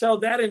 they should sell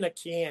that in a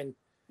can."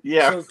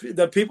 Yeah. So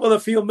the people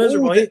that feel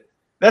miserable. Ooh,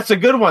 that's a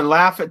good one.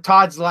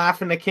 Todd's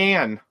laugh in a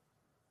can.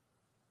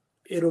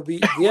 It'll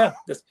be, yeah.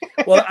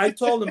 Well, I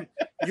told him,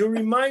 "You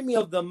remind me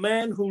of the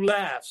man who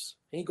laughs."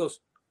 And he goes,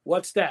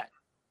 "What's that?"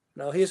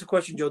 Now, here's a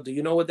question, Joe. Do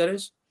you know what that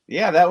is?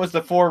 Yeah, that was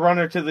the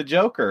forerunner to the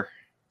Joker.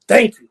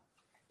 Thank you.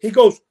 He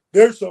goes,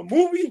 "There's a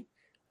movie."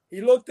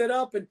 He looked it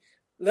up. And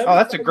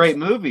that's a great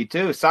movie,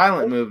 too.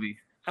 Silent movie.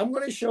 I'm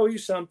going to show you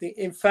something.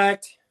 In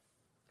fact,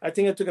 I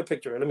think I took a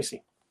picture. Let me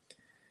see.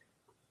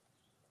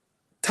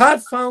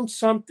 Todd found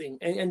something,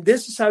 and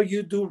this is how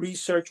you do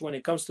research when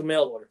it comes to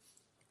mail order.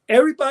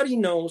 Everybody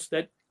knows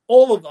that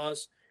all of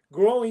us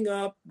growing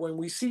up, when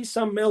we see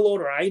some mail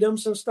order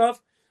items and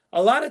stuff,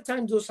 a lot of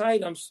times those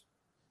items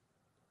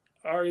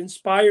are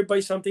inspired by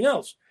something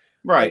else.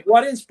 Right. Like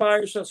what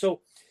inspires us?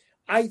 So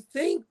I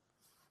think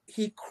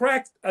he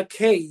cracked a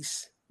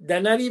case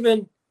that not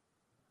even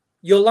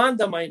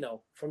Yolanda might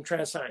know from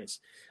TransScience.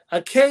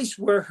 A case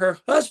where her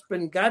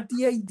husband got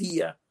the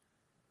idea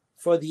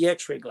for the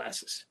X-ray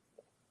glasses.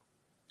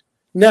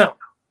 Now,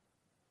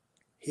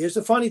 Here's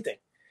the funny thing.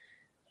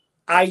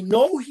 I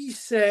know he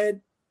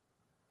said,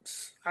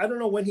 I don't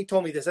know when he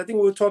told me this. I think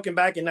we were talking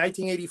back in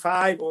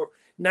 1985 or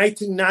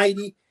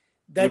 1990,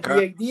 that the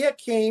idea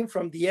came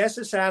from the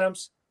S.S.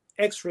 Adams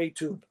X-ray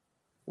tube,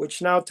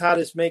 which now Todd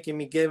is making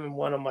me give him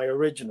one of my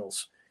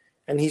originals.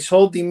 And he's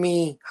holding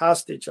me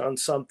hostage on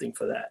something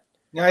for that.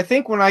 Now, I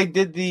think when I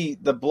did the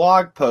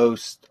blog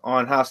post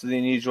on House of the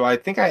Unusual, I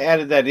think I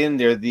added that in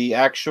there, the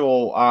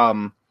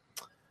actual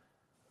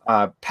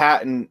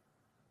patent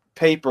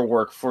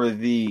paperwork for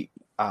the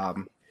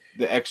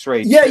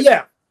X-ray.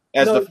 Yeah.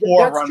 As the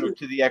forerunner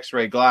to the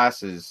X-ray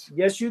glasses.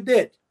 Yes, you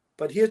did.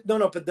 But here's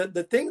but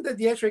the thing that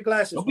the X-ray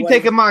glasses. Don't be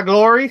taking my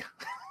glory.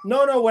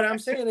 No. What I'm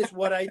saying is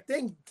what I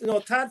think.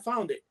 Todd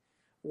found it.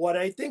 What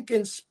I think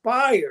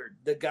inspired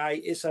the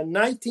guy is a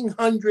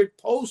 1900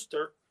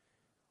 poster,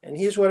 and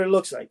here's what it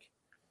looks like.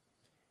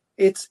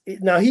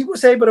 Now he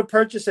was able to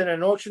purchase it in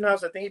an auction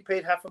house. I think he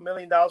paid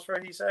 $500,000 for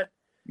it. He said.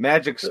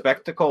 Magic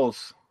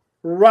Spectacles.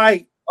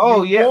 Right.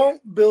 Oh, you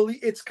won't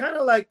believe it's kind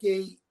of like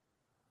a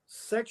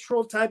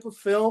sexual type of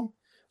film.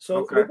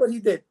 So look what he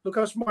did. Look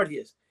how smart he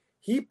is.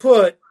 He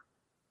put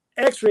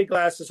X-ray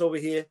glasses over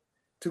here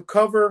to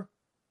cover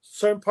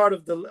certain part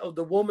of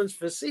the woman's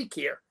physique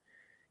here,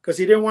 because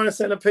he didn't want to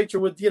send a picture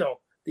with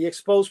the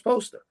exposed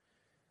poster.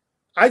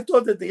 I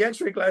thought that the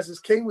X-ray glasses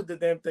came with the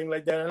damn thing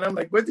like that, and I'm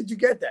like, where did you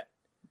get that?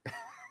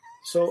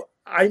 So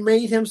I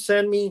made him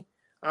send me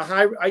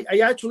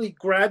I actually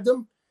grabbed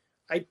him.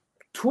 I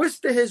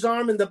twisted his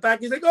arm in the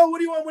back. He's like, oh, what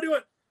do you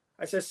want?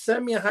 I said,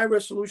 send me a high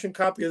resolution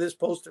copy of this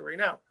poster right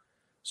now.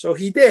 So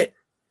he did.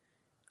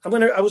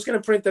 I was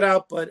gonna print it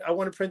out, but I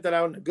want to print it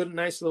out in a good,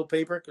 nice little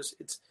paper because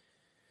it's.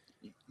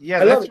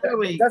 Yeah,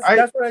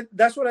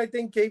 that's what I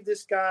think gave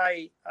this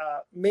guy.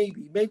 Maybe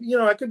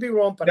I could be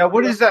wrong, but now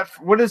what is that?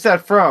 What is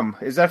that from?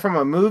 Is that from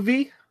a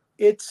movie?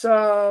 It's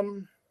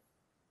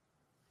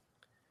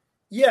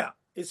yeah.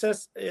 It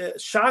says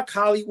Shock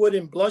Hollywood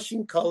in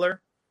blushing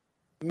color,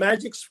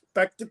 magic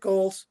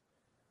spectacles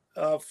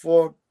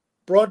for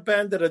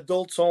broadbanded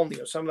adults only,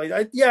 or something like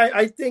that. Yeah,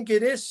 I think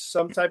it is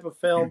some type of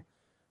film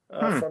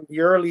from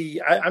the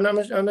early. I'm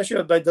not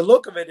sure, but the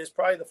look of it is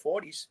probably the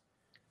 40s.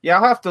 Yeah,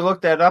 I'll have to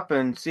look that up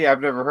and see. I've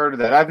never heard of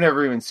that. I've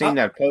never even seen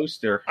that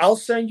poster. I'll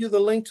send you the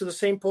link to the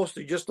same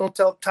poster. Just don't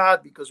tell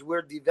Todd because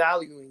we're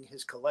devaluing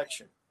his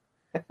collection.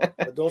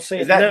 But don't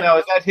say is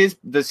that his?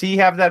 Does he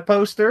have that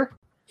poster?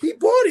 He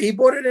bought it. He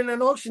bought it in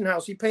an auction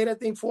house. He paid, I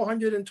think,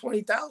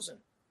 $420,000.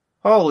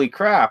 Holy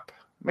crap,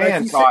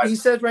 man! He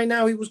said right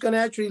now he was going to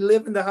actually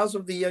live in the House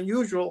of the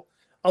Unusual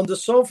on the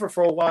sofa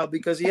for a while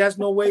because he has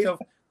no way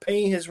of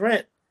paying his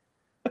rent.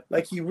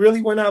 Like he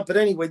really went out. But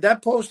anyway,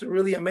 that poster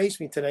really amazed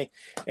me today.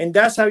 And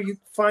that's how you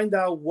find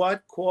out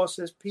what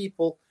causes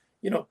people,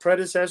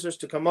 predecessors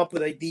to come up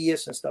with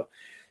ideas and stuff.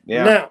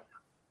 Yeah. Now,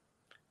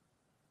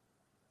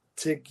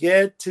 to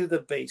get to the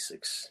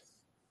basics,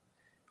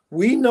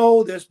 we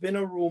know there's been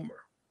a rumor.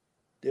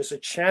 There's a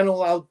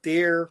channel out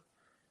there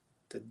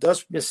that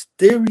does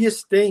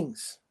mysterious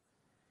things.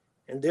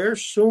 And they're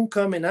soon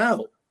coming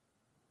out.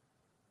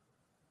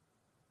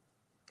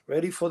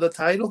 Ready for the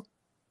title?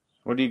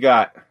 What do you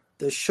got?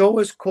 The show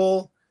is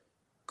called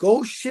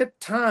Ghost Ship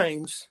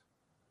Times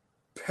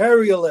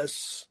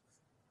Perilous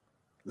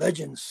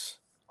Legends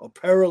or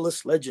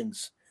Perilous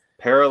Legends.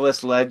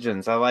 Perilous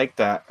Legends. I like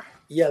that.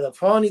 Yeah, the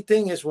funny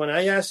thing is when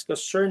I asked a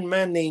certain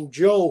man named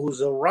Joe, who's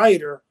a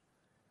writer,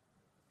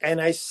 and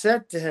I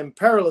said to him,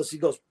 Perilous, he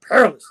goes,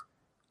 Perilous.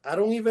 I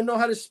don't even know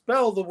how to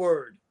spell the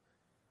word.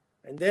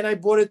 And then I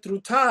bought it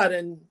through Todd,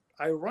 and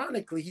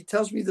ironically, he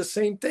tells me the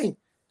same thing.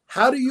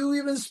 How do you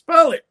even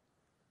spell it?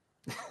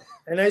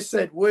 And I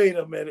said, wait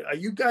a minute. Are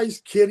you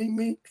guys kidding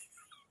me?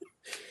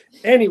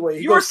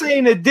 Anyway. You were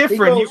saying it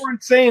different. You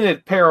weren't saying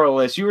it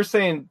perilous. You were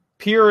saying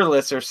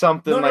peerless or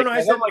something like that. No,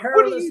 I said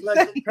perilous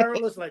legend.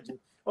 Perilous legend.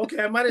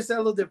 Okay, I might have said a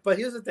little different. But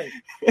here's the thing.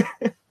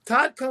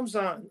 Todd comes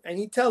on, and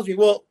he tells me,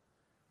 well,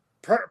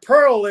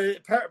 peril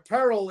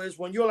is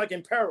when you're like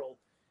in peril.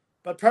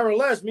 But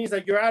perilous means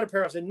like you're out of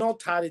peril. I said, no,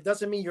 Todd, it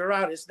doesn't mean you're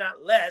out. It's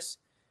not less.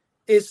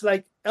 It's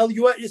like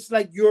it's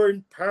like you're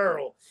in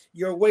peril.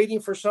 You're waiting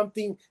for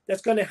something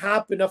that's going to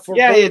happen.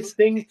 You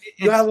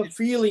have a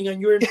feeling,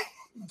 and you're in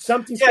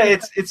something. Yeah,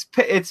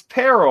 it's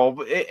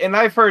peril. And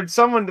I've heard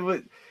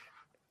someone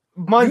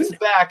months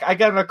back. I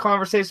got in a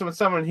conversation with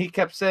someone. He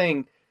kept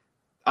saying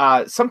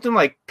something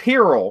like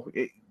peril.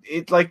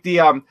 It's like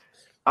the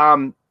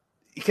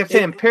He kept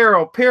saying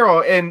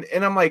peril, and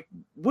I'm like,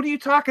 what are you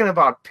talking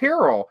about,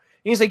 peril?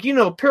 And he's like,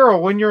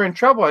 peril when you're in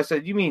trouble. I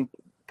said, you mean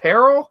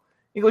peril?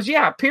 He goes,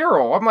 yeah,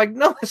 peril. I'm like,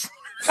 no, it's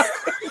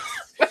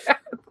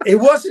it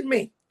wasn't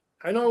me.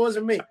 I know it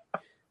wasn't me.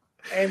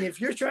 And if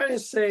you're trying to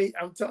say,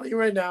 I'm telling you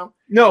right now.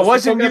 No, it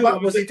wasn't you.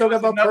 Was he talking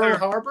about Pearl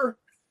Harbor?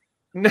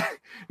 No,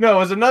 it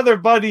was another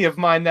buddy of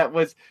mine that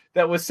was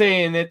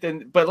saying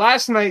it. But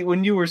last night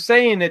when you were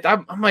saying it,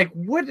 I'm like,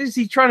 what is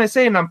he trying to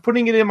say? And I'm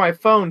putting it in my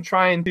phone,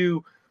 trying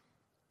to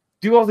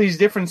do all these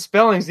different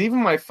spellings. Even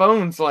my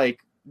phone's like,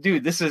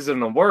 dude, this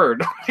isn't a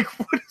word. I'm like,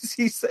 what is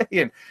he saying?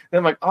 And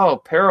I'm like, oh,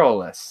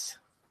 perilous.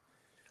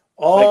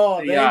 Oh,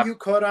 like then you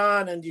caught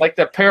on and you like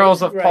the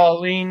Perils of right.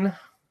 Pauline.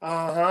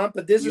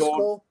 But this is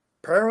called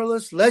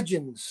Perilous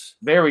Legends.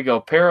 There we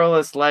go.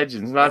 Perilous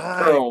Legends, not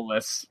Right.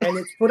 perilous. And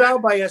it's put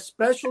out by a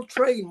special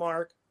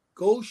trademark,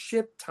 Ghost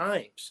Ship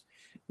Times.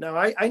 Now,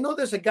 I know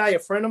there's a guy, a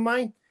friend of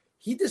mine,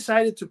 he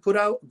decided to put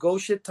out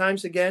Ghost Ship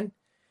Times again.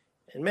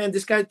 And man,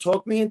 this guy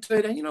talked me into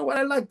it. And you know what?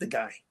 I like the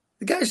guy.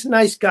 The guy's a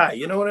nice guy.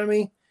 You know what I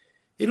mean?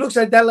 He looks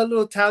like that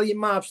little Italian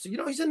mobster. You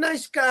know, he's a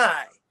nice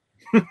guy.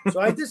 So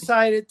I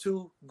decided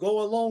to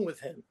go along with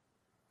him.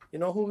 You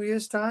know who he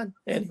is, Todd?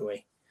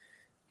 Anyway,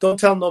 don't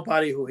tell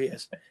nobody who he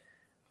is.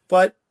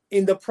 But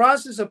in the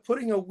process of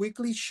putting a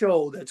weekly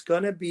show that's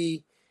going to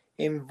be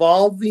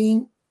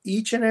involving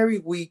each and every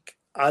week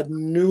a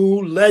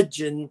new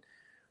legend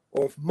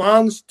of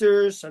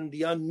monsters and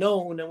the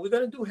unknown, and we're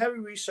going to do heavy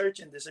research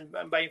in this. And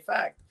by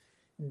fact,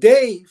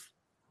 Dave,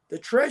 the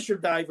treasure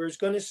diver, is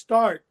going to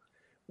start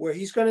where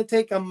he's going to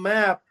take a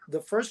map the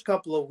first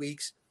couple of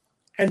weeks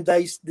and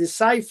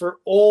decipher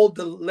all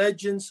the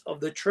legends of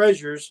the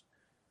treasures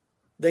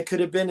that could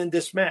have been in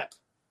this map.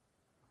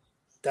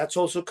 That's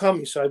also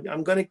coming. So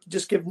I'm going to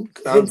just give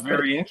Sounds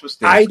very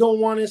interesting. I don't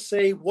want to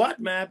say what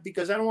map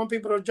because I don't want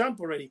people to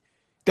jump already.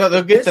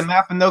 They'll get the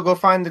map and they'll go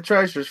find the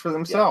treasures for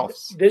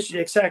themselves. Yeah,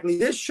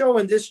 this show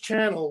and this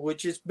channel,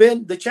 which has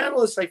been, the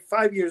channel is like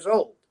 5 years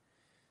old,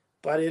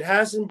 but it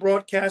hasn't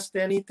broadcast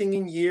anything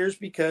in years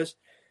because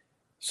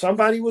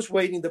somebody was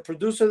waiting. The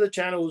producer of the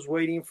channel was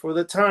waiting for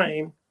the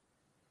time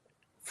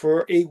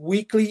for a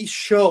weekly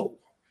show.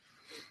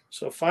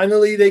 So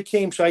finally they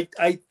came. So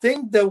I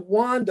think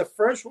the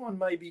first one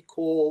might be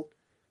called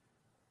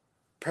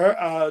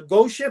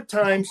Ghost Ship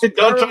Times.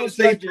 Don't try to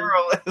say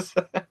perilous.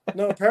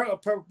 No,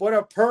 what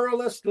are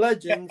perilous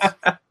legends?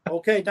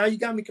 Okay, now you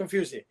got me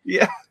confused here.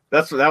 Yeah,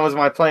 that was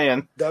my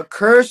plan. The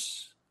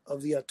Curse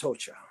of the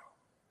Atocha.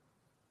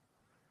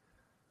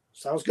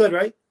 Sounds good,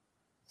 right?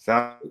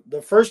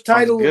 The first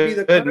title will be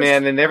The Curse. Good,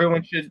 man, and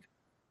everyone should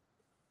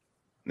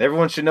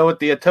know what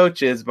the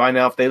Atocha is by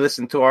now if they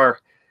listen to our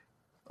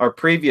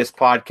previous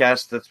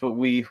podcast. That's what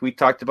we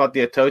talked about,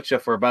 the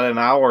Atocha, for about an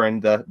hour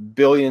and the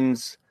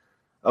billions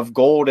of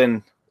gold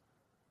and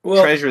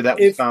treasure that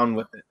was found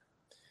with it.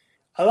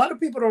 A lot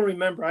of people don't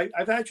remember.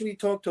 I've actually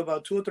talked to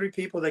about 2 or 3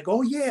 people that go,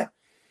 oh, yeah.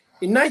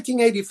 In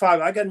 1985,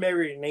 I got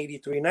married in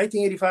 83. In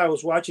 1985, I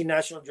was watching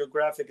National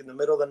Geographic in the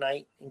middle of the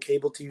night in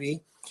cable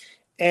TV.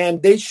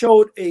 And they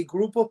showed a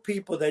group of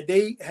people that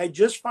they had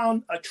just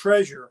found a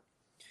treasure.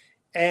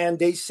 And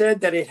they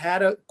said that it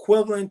had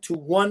equivalent to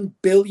 $1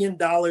 billion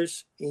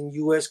in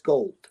U.S.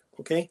 gold,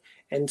 okay,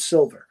 and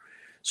silver.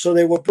 So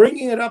they were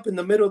bringing it up in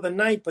the middle of the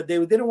night, but they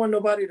didn't want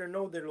nobody to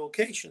know their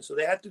location. So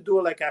they had to do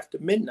it like after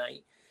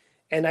midnight.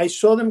 And I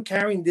saw them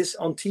carrying this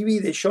on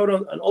TV. They showed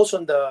on, and also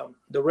on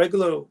the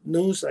regular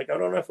news, like I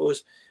don't know if it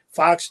was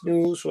Fox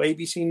News or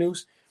ABC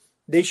News.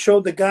 They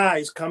showed the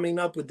guys coming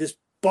up with these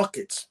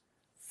buckets,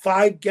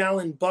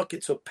 5-gallon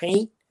buckets of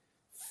paint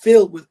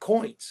filled with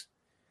coins.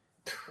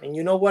 And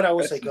you know what? I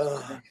was like,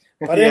 ugh.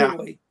 But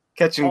anyway.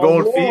 Catching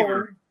gold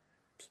fever.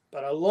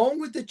 But along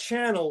with the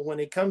channel,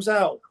 when it comes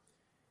out,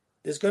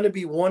 there's going to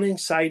be one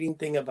exciting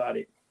thing about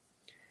it.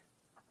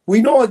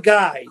 We know a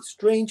guy,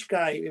 strange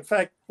guy. In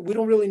fact, we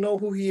don't really know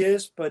who he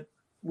is, but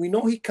we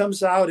know he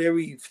comes out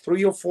every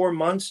 3 or 4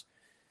 months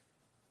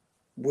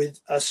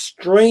with a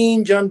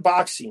strange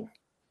unboxing.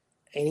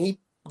 And he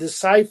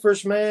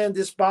deciphers, man,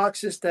 this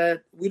boxes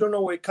that we don't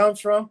know where it comes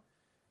from.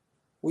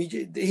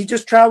 He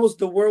just travels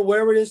the world,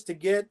 wherever it is, to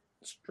get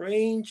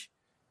strange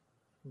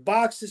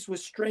boxes with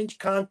strange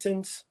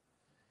contents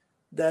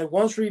that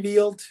once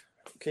revealed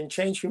can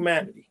change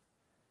humanity.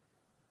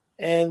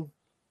 And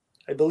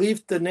I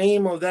believe the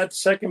name of that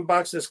second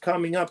box that's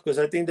coming up, because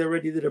I think they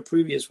already did a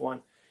previous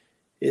one,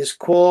 is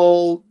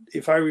called,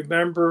 if I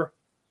remember,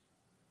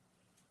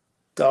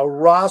 the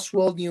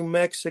Roswell, New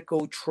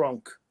Mexico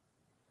trunk.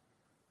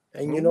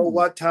 And you know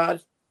what,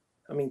 Todd?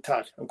 I'm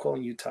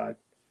calling you Todd.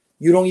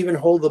 You don't even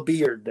hold the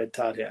beard that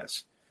Todd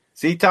has.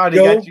 See, Todd,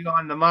 Joe, he got you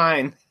on the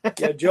mind.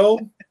 Yeah, Joe?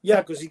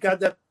 Yeah, because he got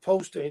that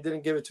poster. He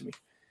didn't give it to me.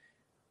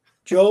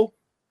 Joe,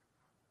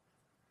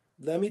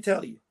 let me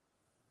tell you.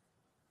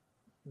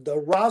 The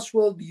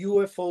Roswell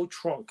UFO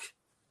trunk.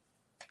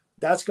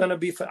 That's going to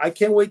be fun. I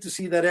can't wait to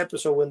see that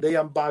episode when they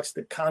unbox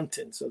the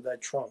contents of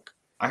that trunk.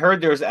 I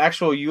heard there's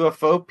actual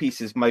UFO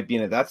pieces might be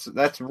in it.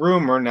 That's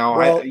rumor now.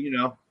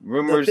 Well,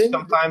 rumors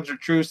sometimes are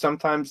true,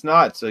 sometimes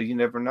not. So you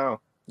never know.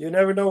 You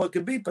never know what it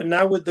could be. But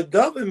now with the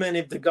government,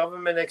 if the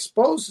government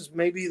exposes,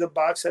 maybe the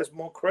box has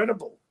more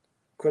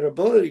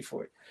credibility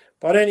for it.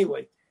 But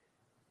anyway,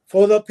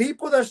 for the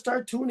people that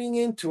start tuning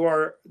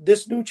into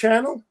this new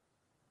channel,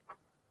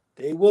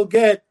 they will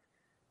get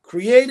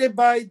created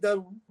by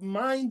the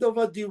mind of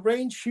a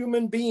deranged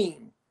human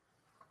being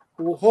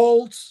who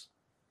holds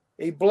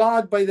a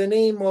blog by the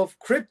name of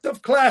Crypt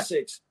of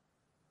Classics.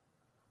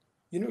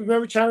 You know,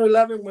 remember Channel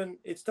 11 when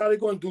it started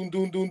going doom,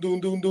 doom, doom, doom,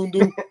 doom, doom,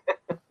 doom?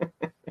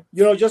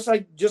 You know, just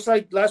like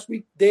last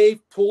week,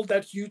 Dave pulled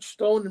that huge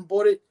stone and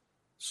brought it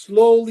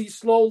slowly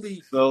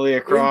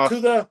across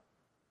into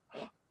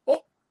the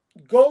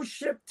Ghost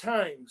Ship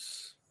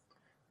Times.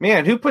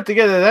 Man, who put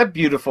together that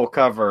beautiful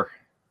cover?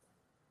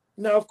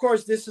 Now, of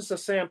course, this is a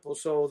sample,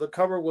 so the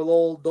cover will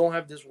all don't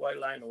have this white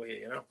line over here,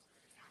 you know.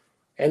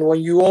 And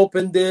when you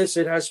open this,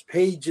 it has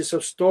pages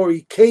of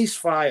story, case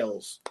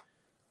files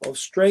of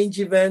strange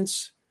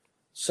events,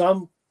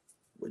 some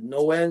with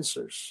no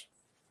answers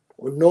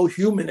or no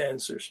human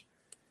answers,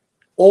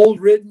 all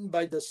written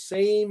by the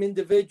same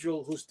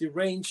individual whose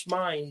deranged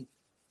mind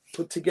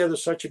put together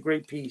such a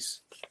great piece.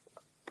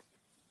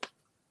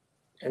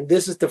 And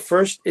this is the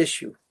first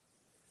issue.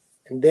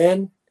 And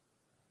then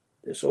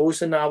there's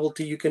always a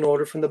novelty you can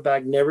order from the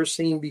back, never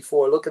seen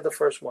before. Look at the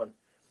first one.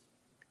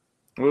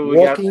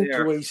 Walking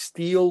through a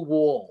steel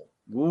wall.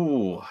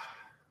 Ooh.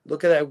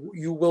 Look at that.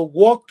 You will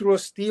walk through a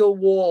steel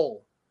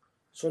wall.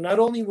 So not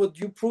only would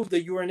you prove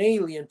that you're an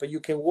alien, but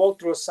you can walk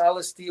through a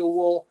solid steel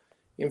wall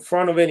in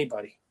front of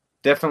anybody.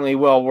 Definitely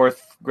well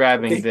worth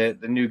grabbing the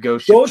new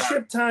Ghost Ship. Ghost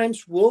Ship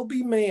Times will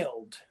be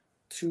mailed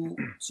to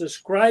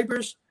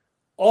subscribers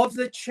of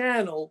the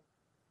channel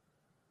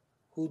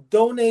who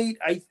donate.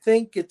 I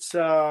think it's,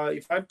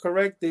 if I'm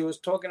correct, they was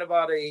talking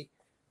about a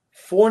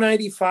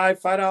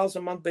 $5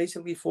 a month,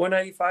 basically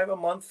 $4.95 a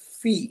month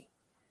fee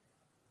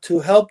to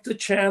help the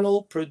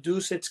channel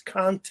produce its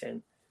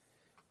content.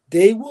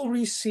 They will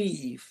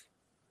receive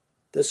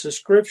the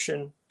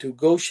subscription to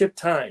Ghost Ship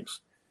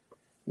Times.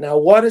 Now,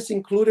 what is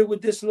included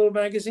with this little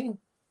magazine?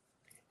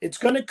 It's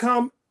going to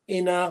come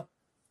in a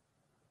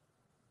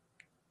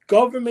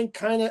government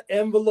kind of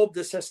envelope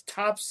that says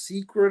top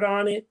secret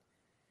on it.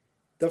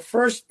 The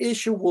first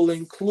issue will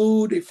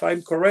include, if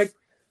I'm correct,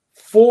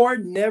 4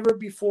 never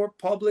before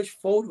published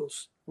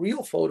photos,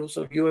 real photos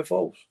of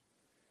UFOs,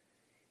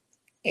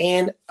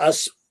 and a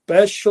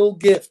special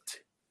gift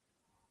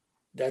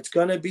that's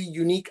going to be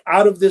unique,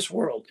 out of this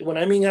world. When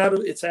I mean out of,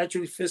 it's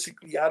actually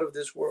physically out of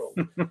this world.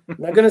 I'm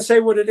not going to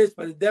say what it is,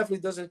 but it definitely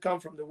doesn't come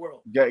from the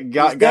world.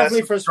 Got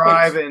definitely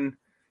subscribe and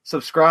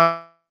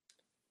subscribe.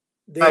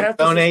 They have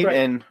to donate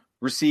and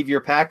receive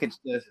your package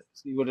to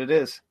see what it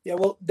is. Yeah,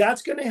 well,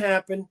 that's going to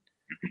happen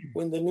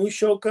when the new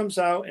show comes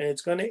out, and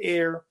it's going to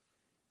air.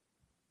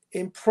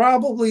 And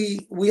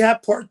probably we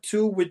have part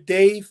 2 with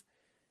Dave,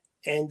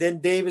 and then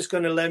Dave is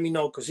going to let me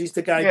know because he's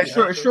the guy.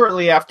 Yeah,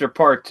 shortly after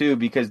part 2,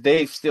 because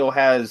Dave still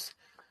has,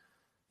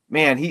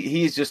 man,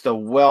 he's just a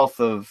wealth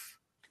of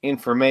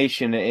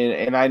information,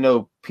 and I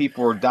know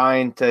people are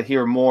dying to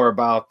hear more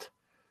about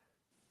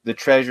the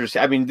treasures.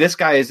 I mean, this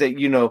guy is that,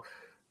 you know,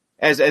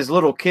 as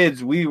little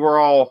kids, we were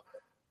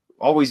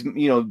always,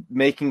 you know,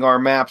 making our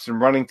maps and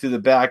running through the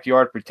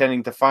backyard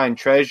pretending to find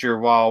treasure,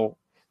 while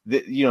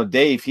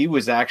Dave, he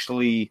was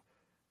actually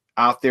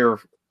out there.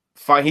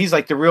 He's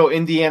like the real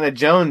Indiana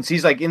Jones.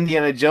 He's like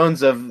Indiana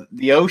Jones of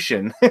the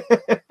ocean.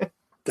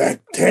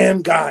 That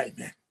damn guy,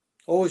 man.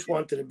 Always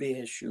wanted to be in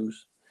his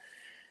shoes.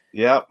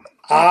 Yep.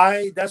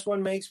 That's what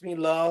makes me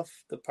love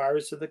the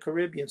Pirates of the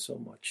Caribbean so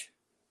much.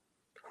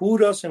 Who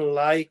doesn't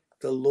like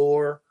the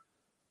lore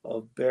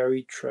of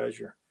buried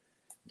treasure?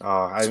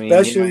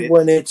 Especially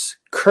when it's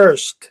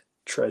cursed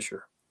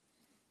treasure.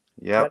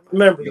 Yeah.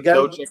 Remember, you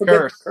got to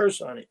forget the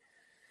curse on it.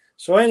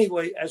 So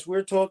anyway, as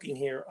we're talking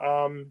here,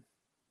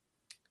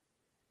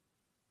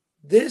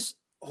 this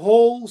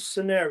whole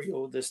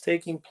scenario that's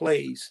taking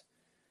place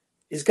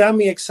has got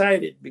me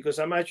excited because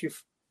I'm actually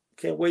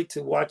can't wait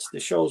to watch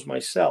the shows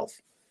myself.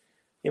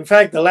 In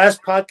fact, the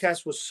last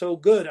podcast was so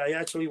good, I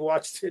actually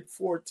watched it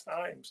 4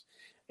 times.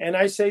 And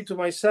I say to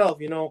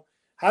myself, you know,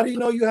 how do you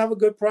know you have a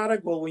good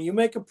product? Well, when you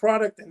make a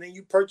product and then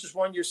you purchase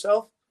one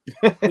yourself,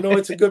 you know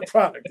it's a good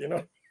product, you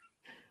know.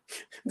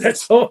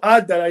 That's so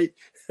odd that I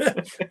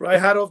right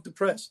hot off the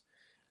press.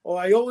 Well,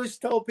 I always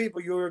tell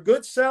people you're a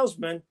good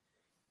salesman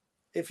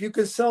if you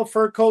can sell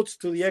fur coats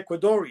to the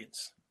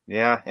Ecuadorians.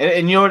 Yeah,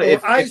 and you know what?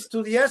 If ice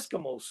to the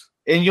Eskimos.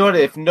 And you know what?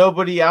 If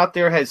nobody out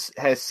there has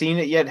seen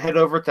it yet, head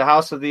over to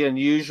House of the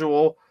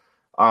Unusual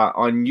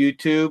on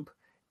YouTube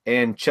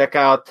and check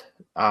out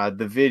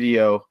the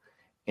video.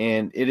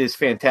 And it is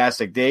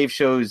fantastic. Dave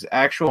shows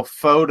actual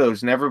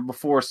photos never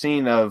before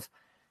seen of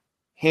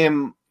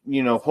him,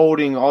 you know,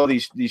 holding all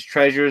these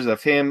treasures,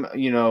 of him,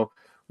 you know,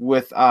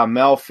 with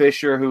Mel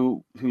Fisher,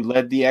 who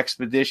led the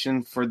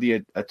expedition for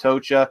the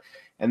Atocha.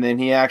 And then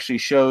he actually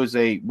shows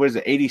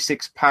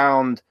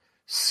 86-pound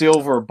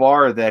silver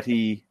bar that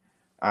he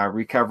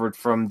recovered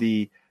from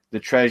the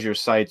treasure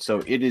site.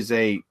 So it is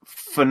a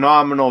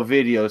phenomenal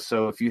video.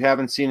 So if you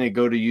haven't seen it,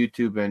 go to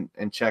YouTube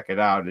and check it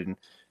out, and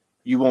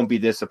you won't be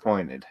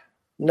disappointed.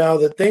 Now,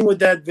 the thing with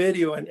that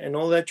video and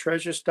all that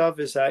treasure stuff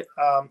is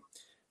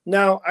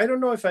now, I don't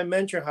know if I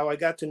mentioned how I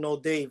got to know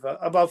Dave.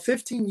 About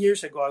 15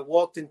 years ago, I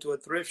walked into a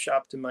thrift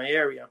shop in my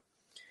area.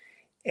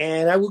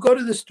 And I would go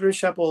to this thrift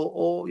shop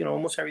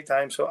almost every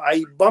time. So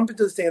I bump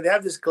into this thing. They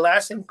have this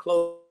glass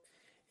enclosure.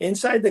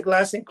 Inside the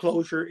glass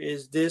enclosure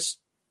is this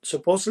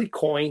supposedly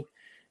coin,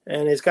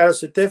 and it's got a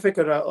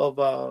certificate of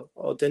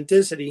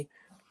authenticity.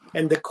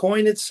 And the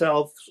coin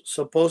itself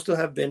supposed to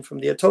have been from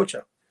the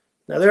Atocha.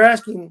 Now they're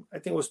asking, I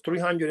think it was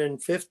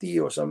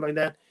 $350 or something like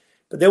that.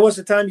 But there was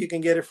a time you can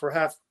get it for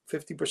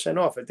 50%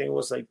 off. I think it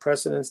was like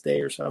President's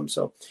Day or something.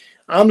 So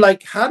I'm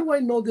like, how do I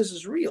know this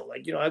is real?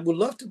 Like, I would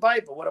love to buy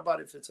it, but what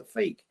about if it's a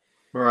fake?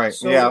 Right.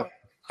 So yeah.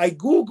 I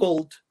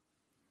Googled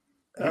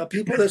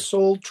people that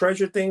sold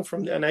treasure thing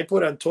and I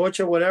put on Torch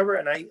or whatever,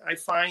 and I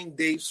find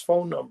Dave's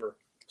phone number.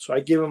 So I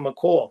give him a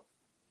call.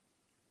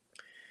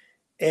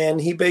 And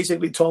he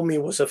basically told me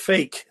it was a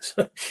fake.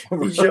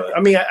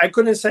 I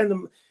couldn't send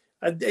him.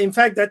 In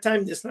fact, that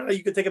time, it's not like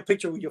you could take a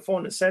picture with your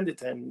phone and send it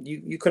to him.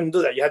 You couldn't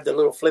do that. You had the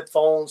little flip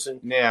phones,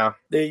 and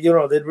they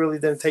really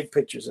didn't take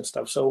pictures and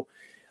stuff. So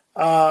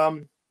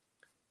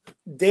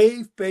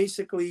Dave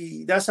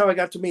basically, that's how I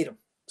got to meet him.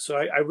 So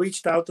I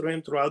reached out to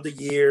him throughout the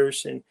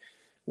years. And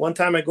one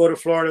time I go to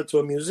Florida to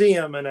a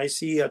museum and I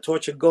see a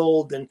torch of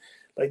gold and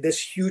like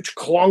this huge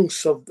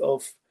clunks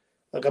of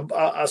like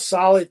a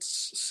solid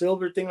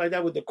silver thing like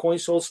that with the coin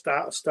soul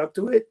stuck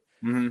to it.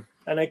 Mm-hmm.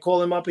 And I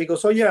call him up. He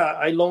goes, "Oh yeah,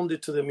 I loaned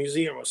it to the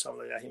museum or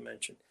something like that." He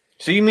mentioned.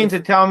 So you mean to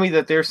tell me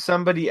that there's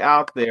somebody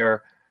out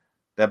there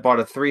that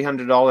bought a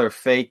 $300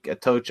 fake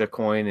Atocha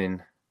coin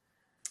and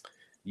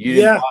you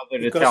didn't bother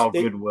to tell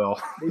Goodwill?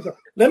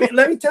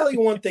 Let me tell you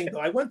one thing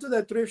though. I went to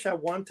that thrift shop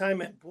one time,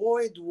 and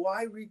boy, do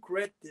I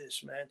regret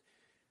this, man.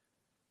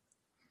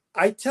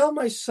 I tell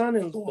my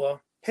son-in-law,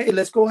 "Hey,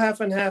 let's go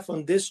half and half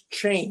on this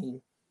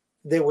chain."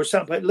 There were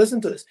some, but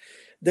listen to this.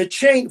 The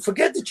chain,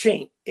 forget the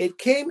chain. It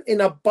came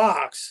in a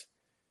box.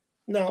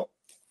 Now,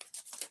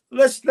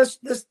 let's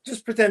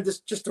just pretend this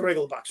is just a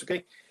regular box,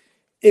 okay?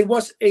 It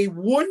was a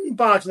wooden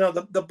box. Now,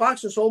 the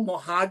box is all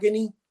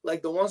mahogany,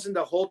 like the ones in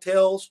the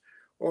hotels,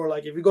 or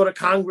like if you go to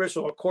Congress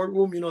or a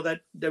courtroom,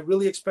 that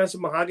really expensive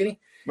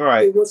mahogany.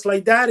 Right. It was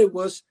like that. It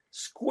was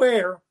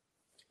square,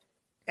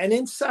 and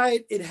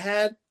inside it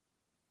had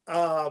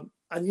a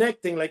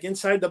neck thing, like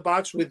inside the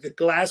box with the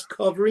glass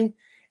covering,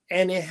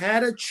 and it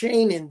had a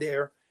chain in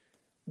there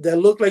that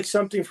looked like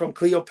something from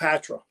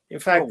Cleopatra. In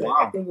fact,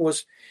 I think it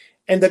was,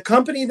 and the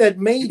company that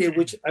made it,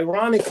 which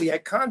ironically I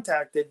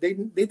contacted, they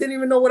didn't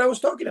even know what I was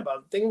talking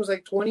about. The thing was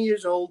like 20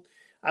 years old.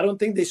 I don't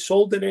think they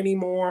sold it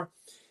anymore.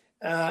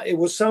 It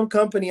was some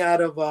company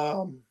out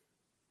of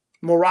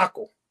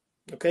Morocco.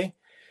 Okay.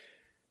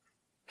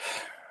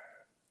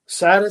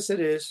 Sad as it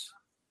is,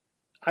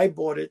 I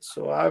bought it.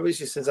 So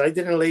obviously, since I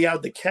didn't lay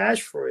out the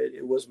cash for it,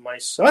 it was my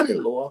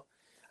son-in-law.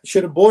 I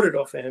should have bought it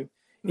off of him.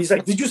 He's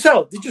like, "Did you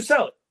sell it? Did you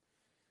sell it?"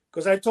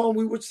 Because I told him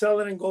we would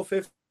sell it and go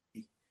 50.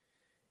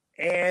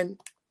 And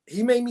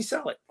he made me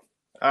sell it.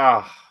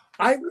 I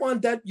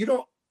want that,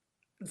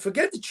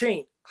 forget the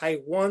chain.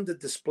 I want the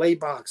display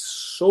box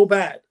so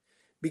bad.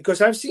 Because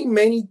I've seen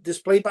many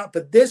display box,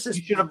 but this is...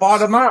 You should have bought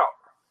them out.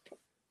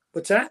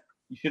 What's that?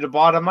 You should have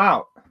bought them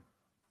out.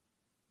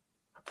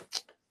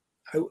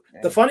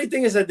 The funny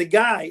thing is that the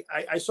guy,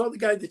 I saw the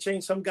guy that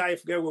changed, some guy, I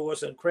forget what it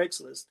was, on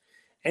Craigslist.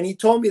 And he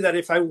told me that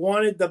if I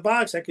wanted the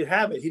box, I could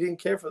have it. He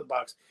didn't care for the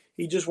box.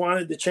 He just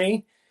wanted the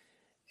chain.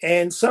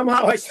 And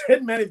somehow I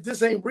said, "Man, if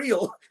this ain't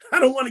real, I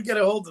don't want to get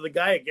a hold of the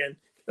guy again."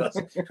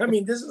 I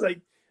mean, this is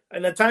like,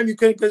 and the time you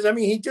couldn't, because I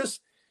mean,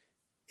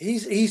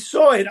 he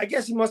saw it. I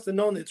guess he must have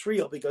known it's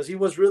real because he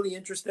was really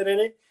interested in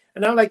it.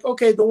 And I'm like,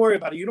 "Okay, don't worry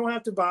about it. You don't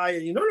have to buy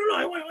it." No,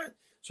 I want it.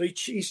 So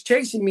he's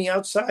chasing me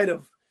outside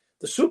of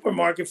the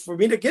supermarket for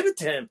me to give it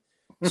to him.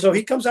 So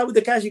he comes out with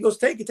the cash. He goes,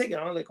 take it.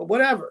 I'm like,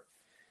 whatever.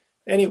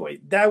 Anyway,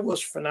 that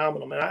was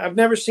phenomenal, man.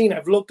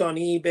 I've looked on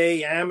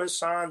eBay,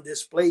 Amazon,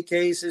 display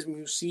cases,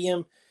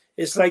 museum.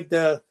 It's like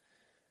the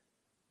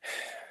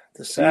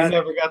sad. You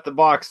never got the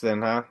box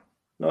then, huh?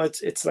 No,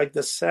 it's like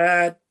the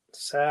sad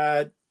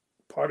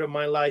part of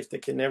my life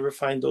that can never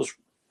find those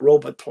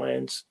robot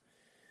plans.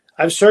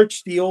 I've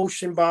searched the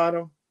ocean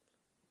bottom.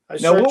 I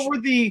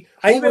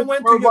even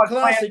went to your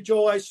closet,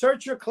 Joe. I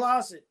searched your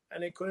closet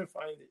and I couldn't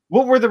find it.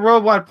 What were the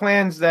robot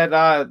plans that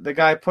the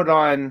guy put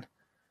on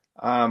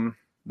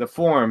the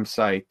forum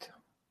site?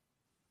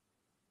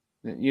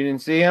 You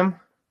didn't see him?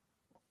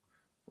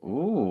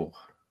 Ooh.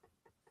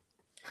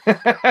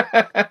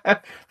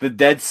 The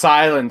dead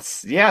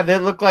silence. Yeah, they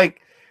look like,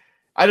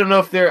 I don't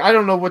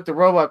know what the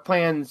robot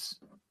plans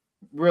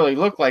really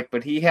look like,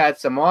 but he had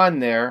some on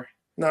there.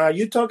 Now,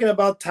 you're talking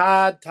about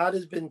Todd. Todd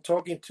has been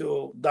talking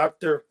to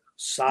Dr.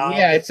 Saab.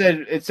 Yeah, it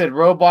said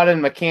robot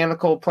and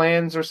mechanical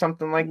plans or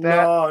something like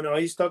that. No,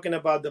 he's talking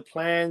about the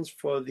plans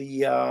for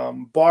the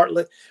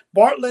Bartlett.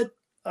 Bartlett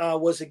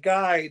was a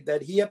guy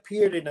that he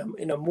appeared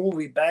in a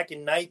movie back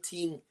in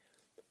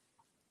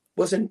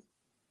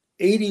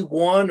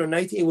 81 or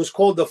 19. It was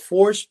called The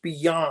Force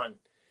Beyond,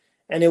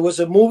 and it was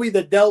a movie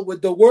that dealt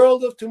with the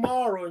world of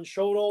tomorrow and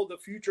showed all the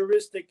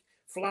futuristic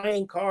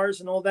flying cars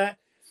and all that.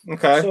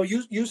 Okay. So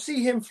you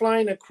see him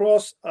flying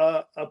across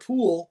a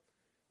pool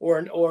or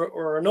an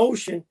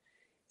ocean,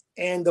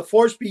 and The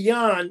Force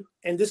Beyond,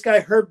 and this guy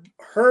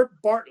Herb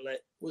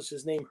Bartlett was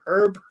his name.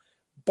 Herb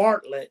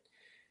Bartlett.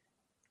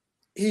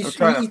 He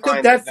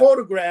took that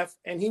photograph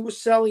and he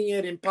was selling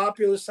it in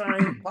Popular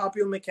Science,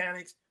 Popular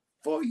Mechanics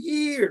for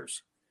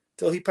years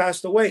till he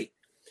passed away.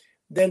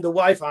 Then the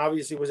wife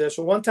obviously was there.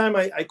 So one time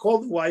I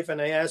called the wife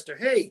and I asked her,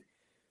 "Hey,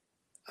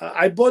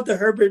 I bought the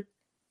Herbert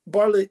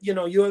Bartlett,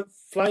 your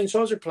flying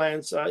saucer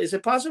plans, is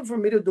it possible for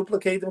me to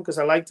duplicate them? Because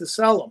I like to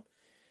sell them.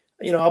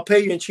 I'll pay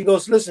you. And she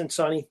goes, listen,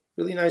 Sonny,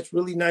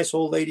 really nice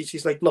old lady.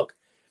 She's like, look,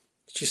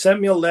 she sent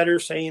me a letter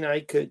saying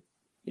I could,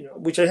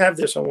 which I have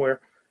there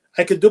somewhere,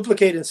 I could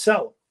duplicate and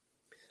sell them.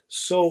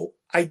 So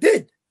I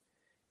did.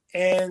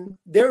 And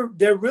they're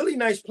really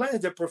nice plans.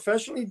 They're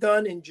professionally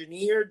done,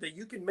 engineered, that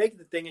you can make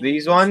the thing.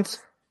 These ones?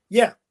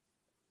 Yeah.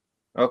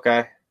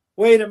 Okay.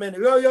 Wait a minute.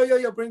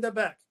 Yo, bring that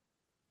back.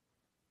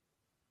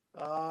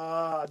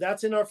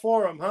 That's in our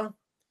forum, huh?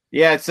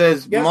 Yeah, it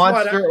says Guess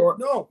Monster. what?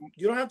 No,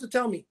 you don't have to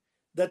tell me.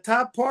 The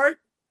top part,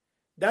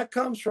 that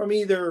comes from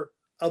either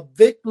a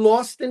Vic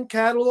Lawson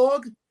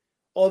catalog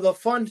or the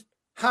Fun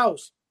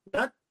House,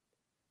 not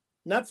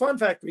Fun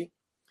Factory.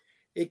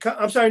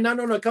 I'm sorry,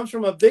 no. It comes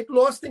from a Vic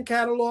Lawson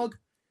catalog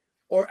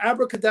or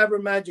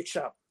Abracadabra Magic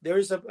Shop. There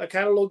is a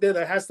catalog there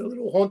that has the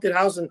little haunted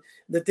house and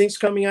the things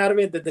coming out of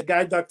it that the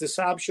guy Dr.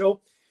 Saab showed.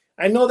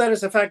 I know that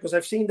is a fact because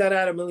I've seen that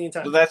ad a million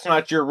times. So that's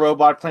not your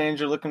robot plans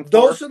you're looking for?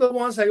 Those are the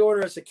ones I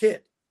ordered as a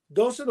kid.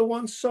 Those are the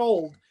ones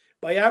sold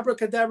by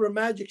Abracadabra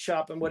Magic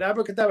Shop. And what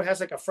Abracadabra has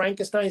like a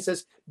Frankenstein,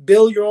 says,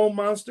 build your own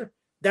monster.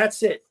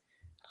 That's it.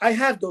 I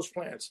have those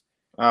plans.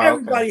 Oh,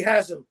 everybody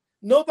has them.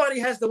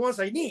 Nobody has the ones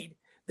I need.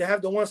 They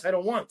have the ones I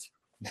don't want.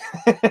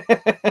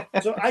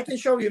 So I can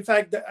show you. In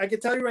fact, I can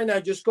tell you right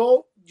now, just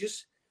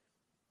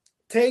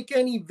take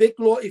any Vic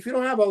Law. If you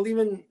don't have, I'll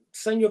even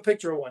send you a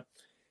picture of one.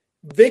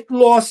 Vic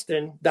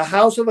Lawson, The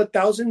House of a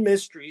Thousand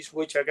Mysteries,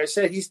 which, like I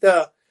said, he's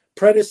the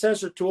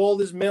predecessor to all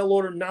these mail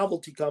order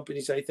novelty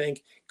companies, I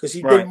think, because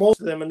he did most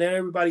of them, and then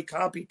everybody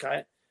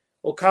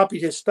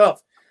copied his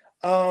stuff.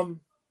 But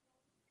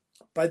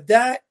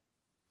that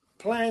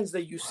plans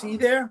that you see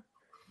there,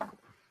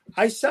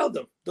 I sell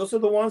them. Those are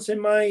the ones in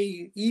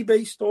my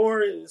eBay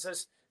store. It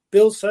says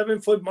Bill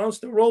 7-foot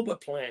monster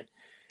robot plan.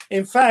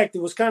 In fact,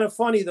 it was kind of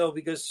funny though,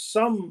 because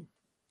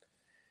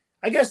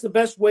I guess the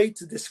best way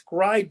to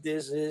describe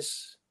this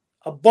is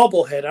a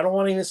bubblehead. I don't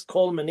want to even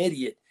call him an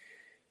idiot.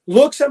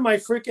 Looks at my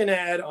freaking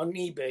ad on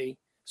eBay,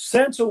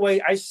 sends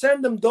away. I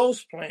send them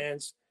those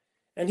plans.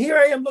 And here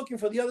I am looking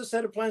for the other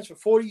set of plans for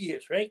 40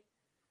 years, right?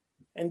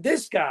 And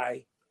this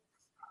guy,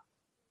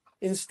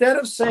 instead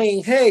of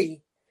saying,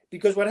 hey,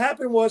 because what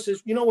happened was,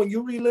 when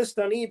you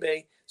relist on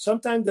eBay,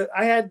 sometimes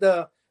I had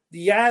the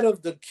ad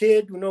of the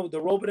kid,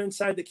 the robot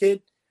inside the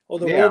kid, or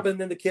the robot and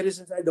then the kid is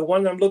inside, the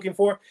one I'm looking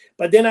for.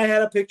 But then I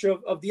had a picture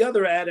of the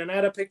other ad, and I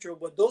had a picture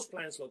of what those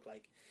plans look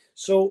like.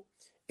 So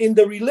in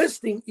the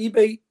relisting,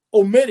 eBay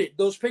omitted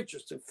those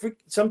pictures.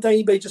 Sometimes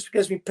eBay just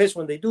gets me pissed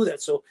when they do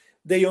that. So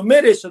they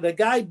omit it. So the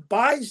guy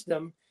buys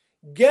them,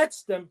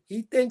 gets them.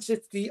 He thinks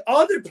it's the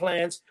other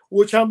plans,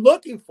 which I'm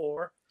looking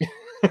for,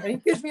 and he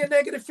gives me a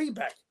negative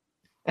feedback.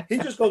 He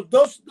just goes,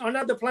 those are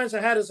not the plans I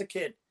had as a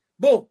kid.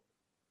 Boom.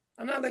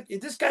 I'm not like,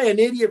 is this guy an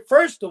idiot?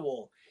 First of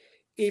all,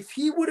 if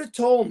he would have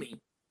told me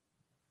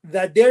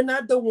that they're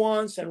not the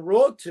ones and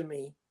wrote to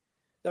me,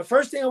 the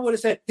first thing I would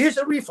have said, here's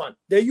a refund.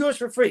 They're yours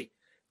for free.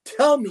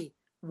 Tell me,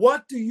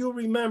 what do you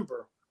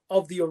remember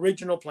of the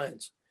original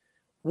plans?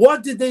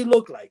 What did they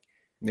look like?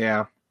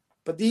 Yeah.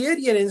 But the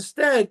idiot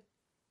instead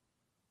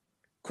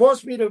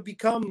caused me to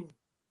become,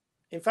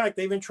 in fact,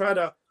 they even try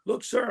to,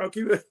 look, sir, I'll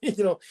keep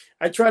it,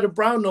 I try to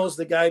brown nose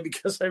the guy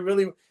because I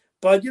really,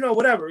 but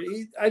whatever.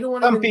 I don't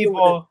want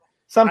to.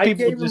 Some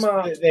people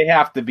just, they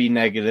have to be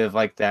negative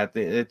like that.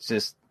 It's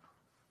just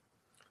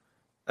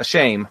a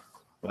shame.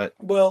 But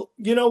well,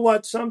 you know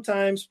what?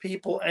 Sometimes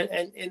people, and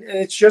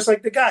it's just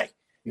like the guy.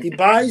 He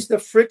buys the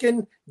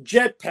freaking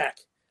jetpack.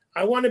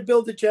 I want to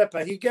build a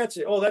jetpack. He gets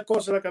it. Oh, that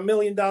costs like $1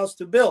 million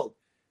to build.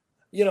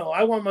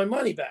 I want my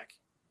money back.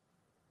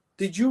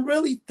 Did you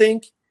really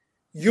think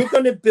you're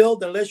going to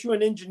build, unless you're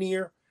an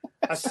engineer,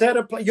 a set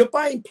of plans? You're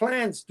buying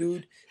plans,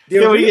 dude.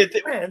 They're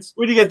plans.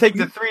 What are you going to take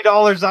the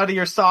 $3 out of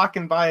your sock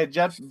and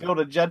build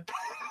a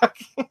jetpack?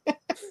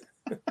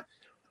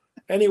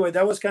 Anyway,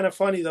 that was kind of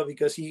funny though,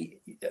 because he,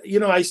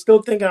 I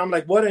still think, I'm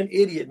like, what an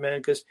idiot, man,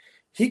 because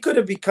he could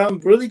have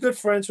become really good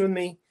friends with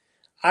me.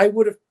 I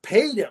would have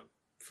paid him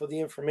for the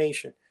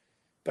information,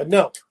 but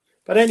no.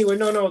 But anyway,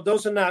 no,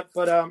 those are not.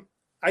 But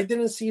I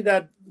didn't see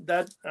that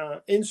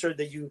insert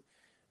that you.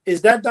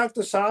 Is that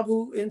Dr. Saab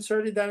who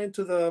inserted that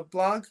into the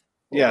blog?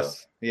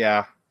 Yes.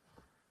 Yeah.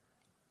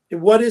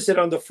 What is it,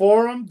 on the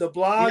forum, the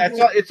blog?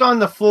 Yeah, it's on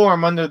the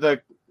forum under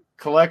the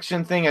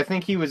collection thing. I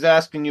think he was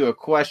asking you a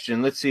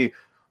question. Let's see.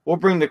 We'll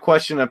bring the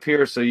question up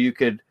here so you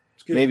could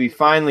maybe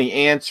finally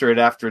answer it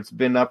after it's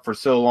been up for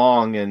so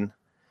long. And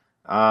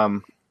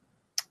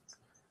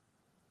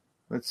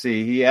let's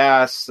see. He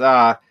asks,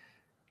 now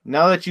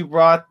that you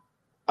brought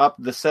up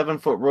the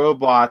 7-foot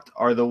robot,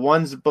 are the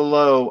ones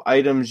below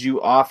items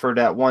you offered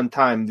at one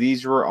time?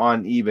 These were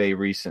on eBay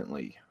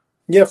recently.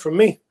 Yeah, for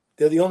me.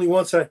 They're the only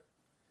ones Yeah,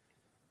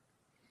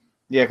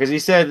 because he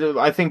said,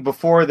 I think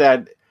before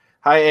that,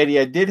 hi, Eddie,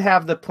 I did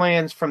have the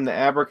plans from the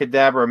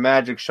Abracadabra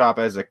Magic Shop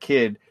as a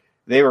kid.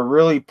 They were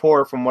really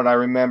poor from what I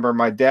remember.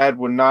 My dad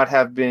would not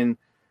have been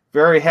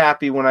very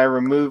happy when I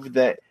removed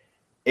the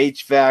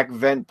HVAC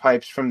vent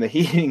pipes from the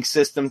heating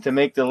system to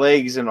make the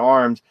legs and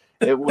arms,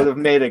 it would have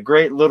made a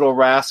great Little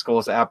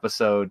Rascals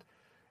episode.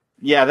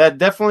 Yeah, that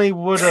definitely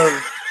would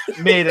have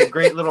made a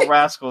great Little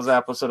Rascals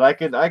episode. I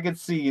could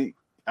see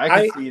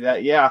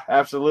that. Yeah,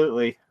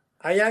 absolutely.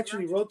 I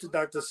actually wrote to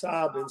Dr.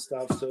 Saab and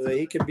stuff so that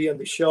he could be on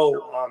the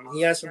show.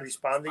 He hasn't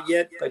responded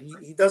yet, but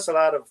he does a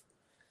lot of.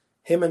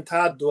 Him and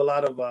Todd do a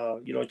lot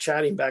of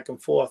chatting back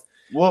and forth.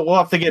 We'll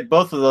have to get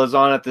both of those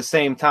on at the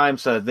same time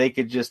so that they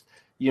could just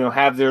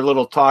have their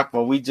little talk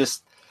while we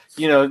just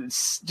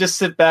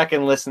sit back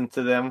and listen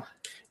to them.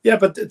 Yeah,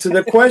 but to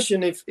the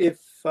question, if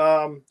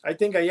I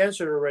think I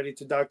answered already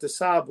to Dr.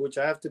 Saab, which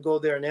I have to go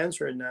there and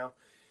answer it now,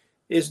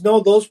 is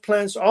no, those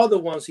plants are the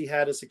ones he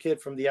had as a kid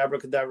from the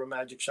Abracadabra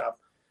Magic Shop.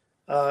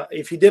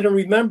 If he didn't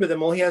remember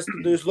them, all he has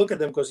to do is look at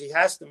them because he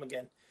has them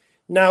again.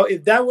 Now,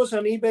 if that was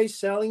on eBay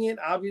selling it,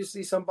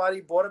 obviously somebody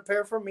bought a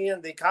pair from me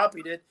and they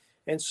copied it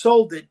and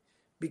sold it,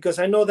 because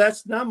I know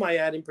that's not my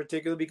ad in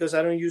particular, because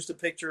I don't use the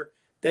picture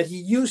that he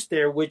used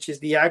there, which is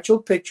the actual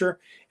picture.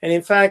 And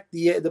in fact,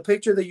 the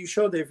picture that you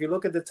showed there, if you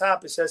look at the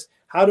top, it says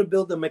how to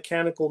build a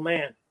mechanical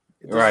man.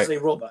 It doesn't say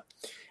robot.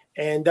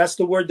 And that's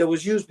the word that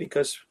was used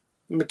because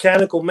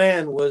mechanical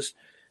man was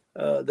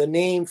the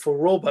name for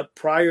robot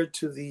prior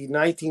to the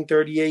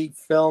 1938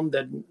 film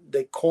that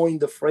they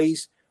coined the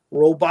phrase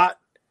robot.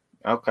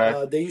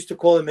 Okay. They used to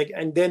call it,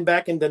 and then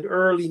back in the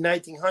early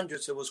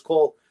 1900s, it was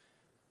called,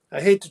 I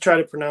hate to try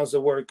to pronounce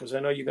the word because I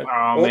know you're going to,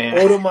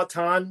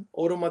 automaton,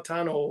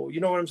 or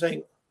you know what I'm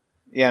saying?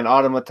 Yeah, an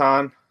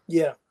automaton.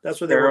 Yeah, that's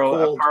what they were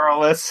called.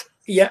 Perilous.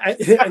 Yeah,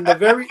 and the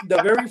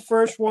very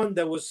first one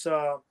that was,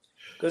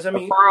 because I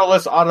mean,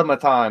 perilous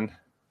automaton.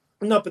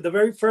 No, but the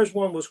very first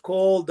one was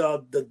called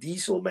the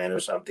Diesel Man or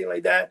something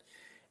like that,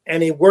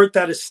 and it worked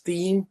out of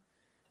steam.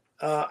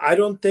 I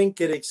don't think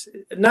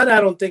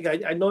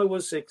I know it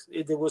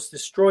was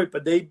destroyed,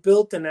 but they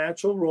built an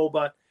actual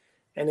robot,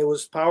 and it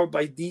was powered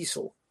by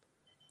diesel,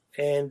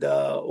 and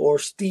or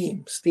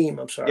steam.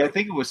 I'm sorry. Yeah, I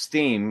think it was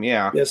steam.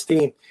 Yeah,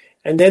 steam.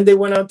 And then they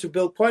went on to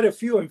build quite a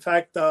few. In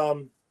fact,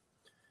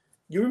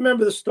 you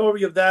remember the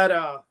story of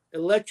that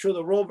Electro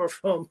the robot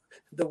from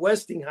the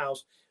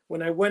Westinghouse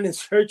when I went in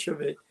search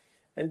of it,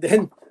 and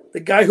then the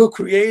guy who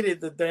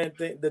created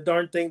the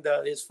darn thing,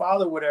 his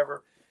father,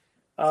 whatever.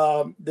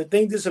 The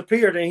thing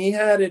disappeared, and he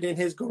had it in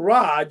his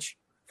garage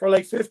for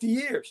like 50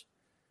 years.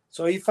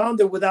 So he found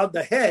it without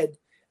the head,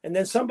 and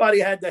then somebody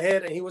had the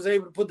head, and he was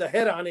able to put the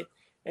head on it,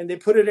 and they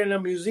put it in a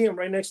museum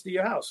right next to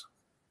your house.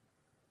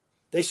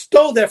 They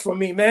stole that from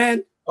me,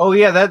 man. Oh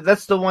yeah,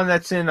 that's the one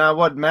that's in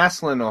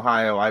Massillon,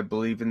 Ohio, I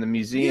believe, in the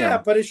museum. Yeah,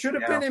 but it should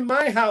have been in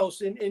my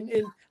house,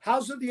 in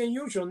House of the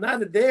Unusual,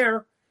 not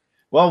there.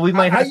 Well, we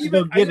might have to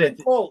go get it.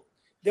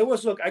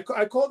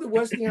 I called the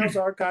Westinghouse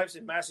Archives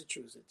in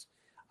Massachusetts.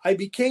 I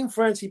became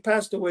friends. He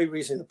passed away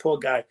recently, the poor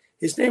guy.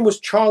 His name was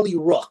Charlie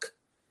Rook.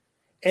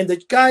 And the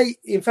guy,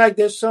 in fact,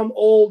 there's some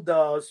old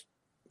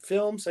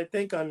films, I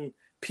think, on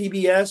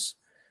PBS,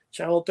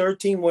 Channel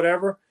 13,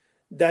 whatever,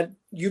 that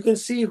you can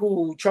see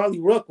who Charlie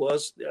Rook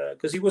was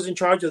because he was in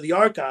charge of the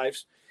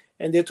archives.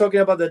 And they're talking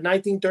about the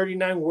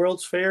 1939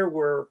 World's Fair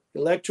where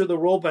Electro the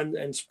Robot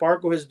and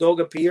Sparko, his dog,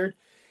 appeared.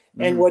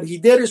 Mm-hmm. And what he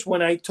did is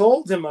when I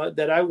told him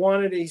that I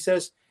wanted it, he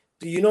says,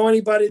 do you know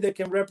anybody that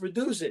can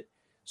reproduce it?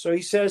 So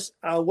he says,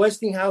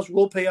 Westinghouse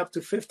will pay up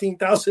to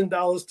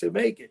 $15,000 to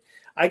make it.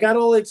 I got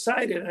all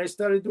excited and I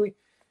started doing,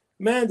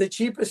 the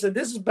cheapest, and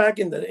this is back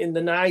in the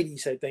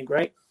 90s, I think,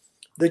 right?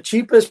 The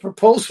cheapest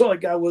proposal I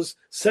got was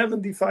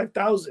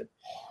 $75,000.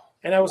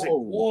 And I was like,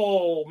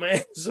 whoa,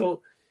 man.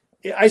 So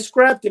I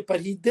scrapped it,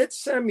 but he did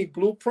send me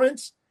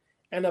blueprints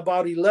and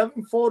about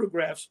 11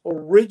 photographs,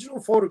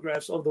 original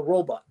photographs of the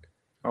robot.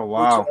 Oh,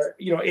 wow.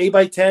 Which are,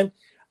 8x10.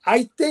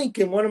 I think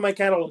in one of my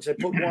catalogs, I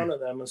put one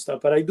of them and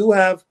stuff, but I do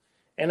have,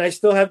 and I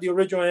still have the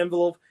original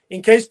envelope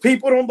in case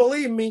people don't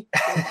believe me.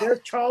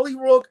 There's Charlie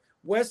Rook,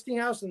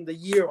 Westinghouse, and the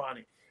year on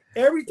it.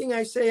 Everything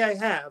I say I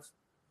have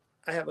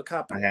a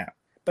copy.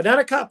 But not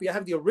a copy. I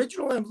have the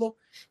original envelope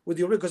with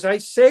the because I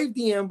saved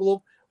the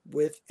envelope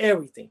with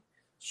everything.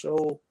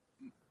 So,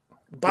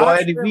 well,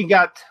 Eddie,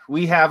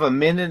 we have a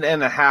minute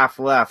and a half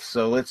left,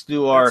 so let's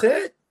do our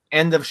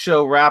end of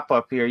show wrap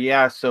up here.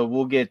 Yeah, so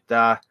we'll get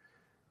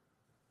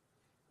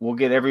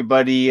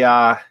everybody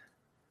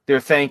their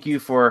thank you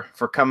for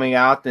coming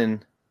out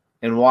and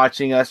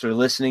watching us or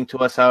listening to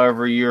us,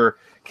 however you're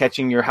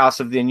catching your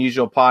House of the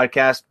Unusual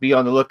podcast. Be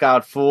on the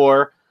lookout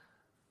for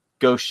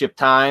Ghost Ship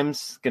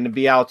Times, going to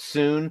be out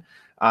soon.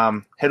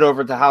 Head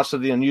over to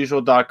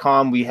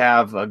houseoftheunusual.com. We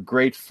have a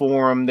great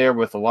forum there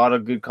with a lot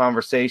of good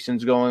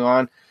conversations going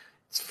on.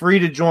 It's free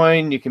to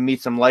join. You can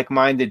meet some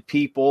like-minded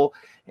people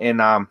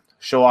and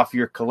show off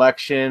your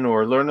collection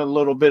or learn a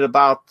little bit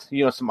about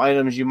some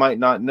items you might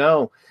not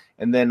know.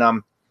 And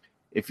then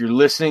if you're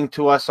listening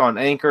to us on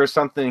Anchor or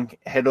something,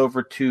 head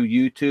over to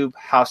YouTube,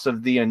 House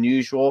of the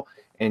Unusual,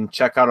 and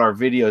check out our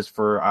videos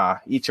for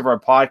each of our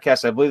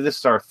podcasts. I believe this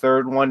is our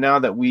third one now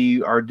that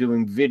we are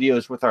doing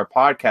videos with our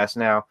podcast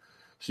now,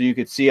 so you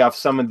could see off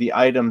some of the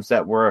items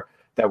that we're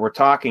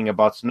talking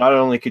about. So not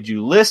only could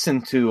you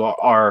listen to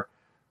our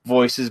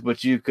voices,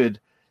 but you could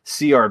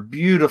see our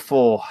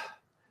beautiful,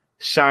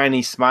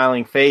 shiny,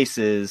 smiling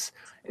faces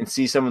and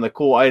see some of the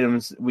cool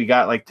items we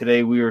got. Like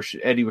today,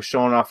 Eddie was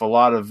showing off a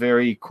lot of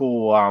very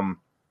cool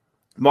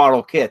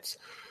model kits.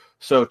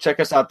 So check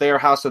us out there,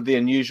 House of the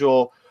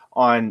Unusual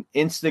on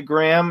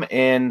Instagram,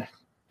 and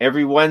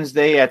every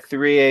Wednesday at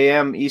 3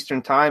 a.m.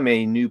 Eastern Time,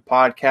 a new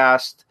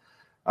podcast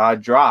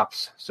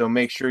drops. So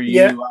make sure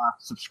you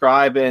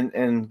subscribe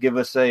and give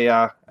us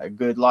a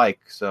good like.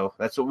 So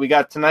that's what we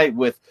got tonight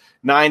with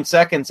 9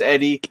 seconds,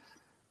 Eddie.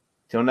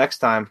 Till next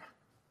time,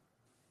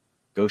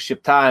 go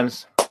Ship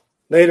Times.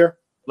 Later.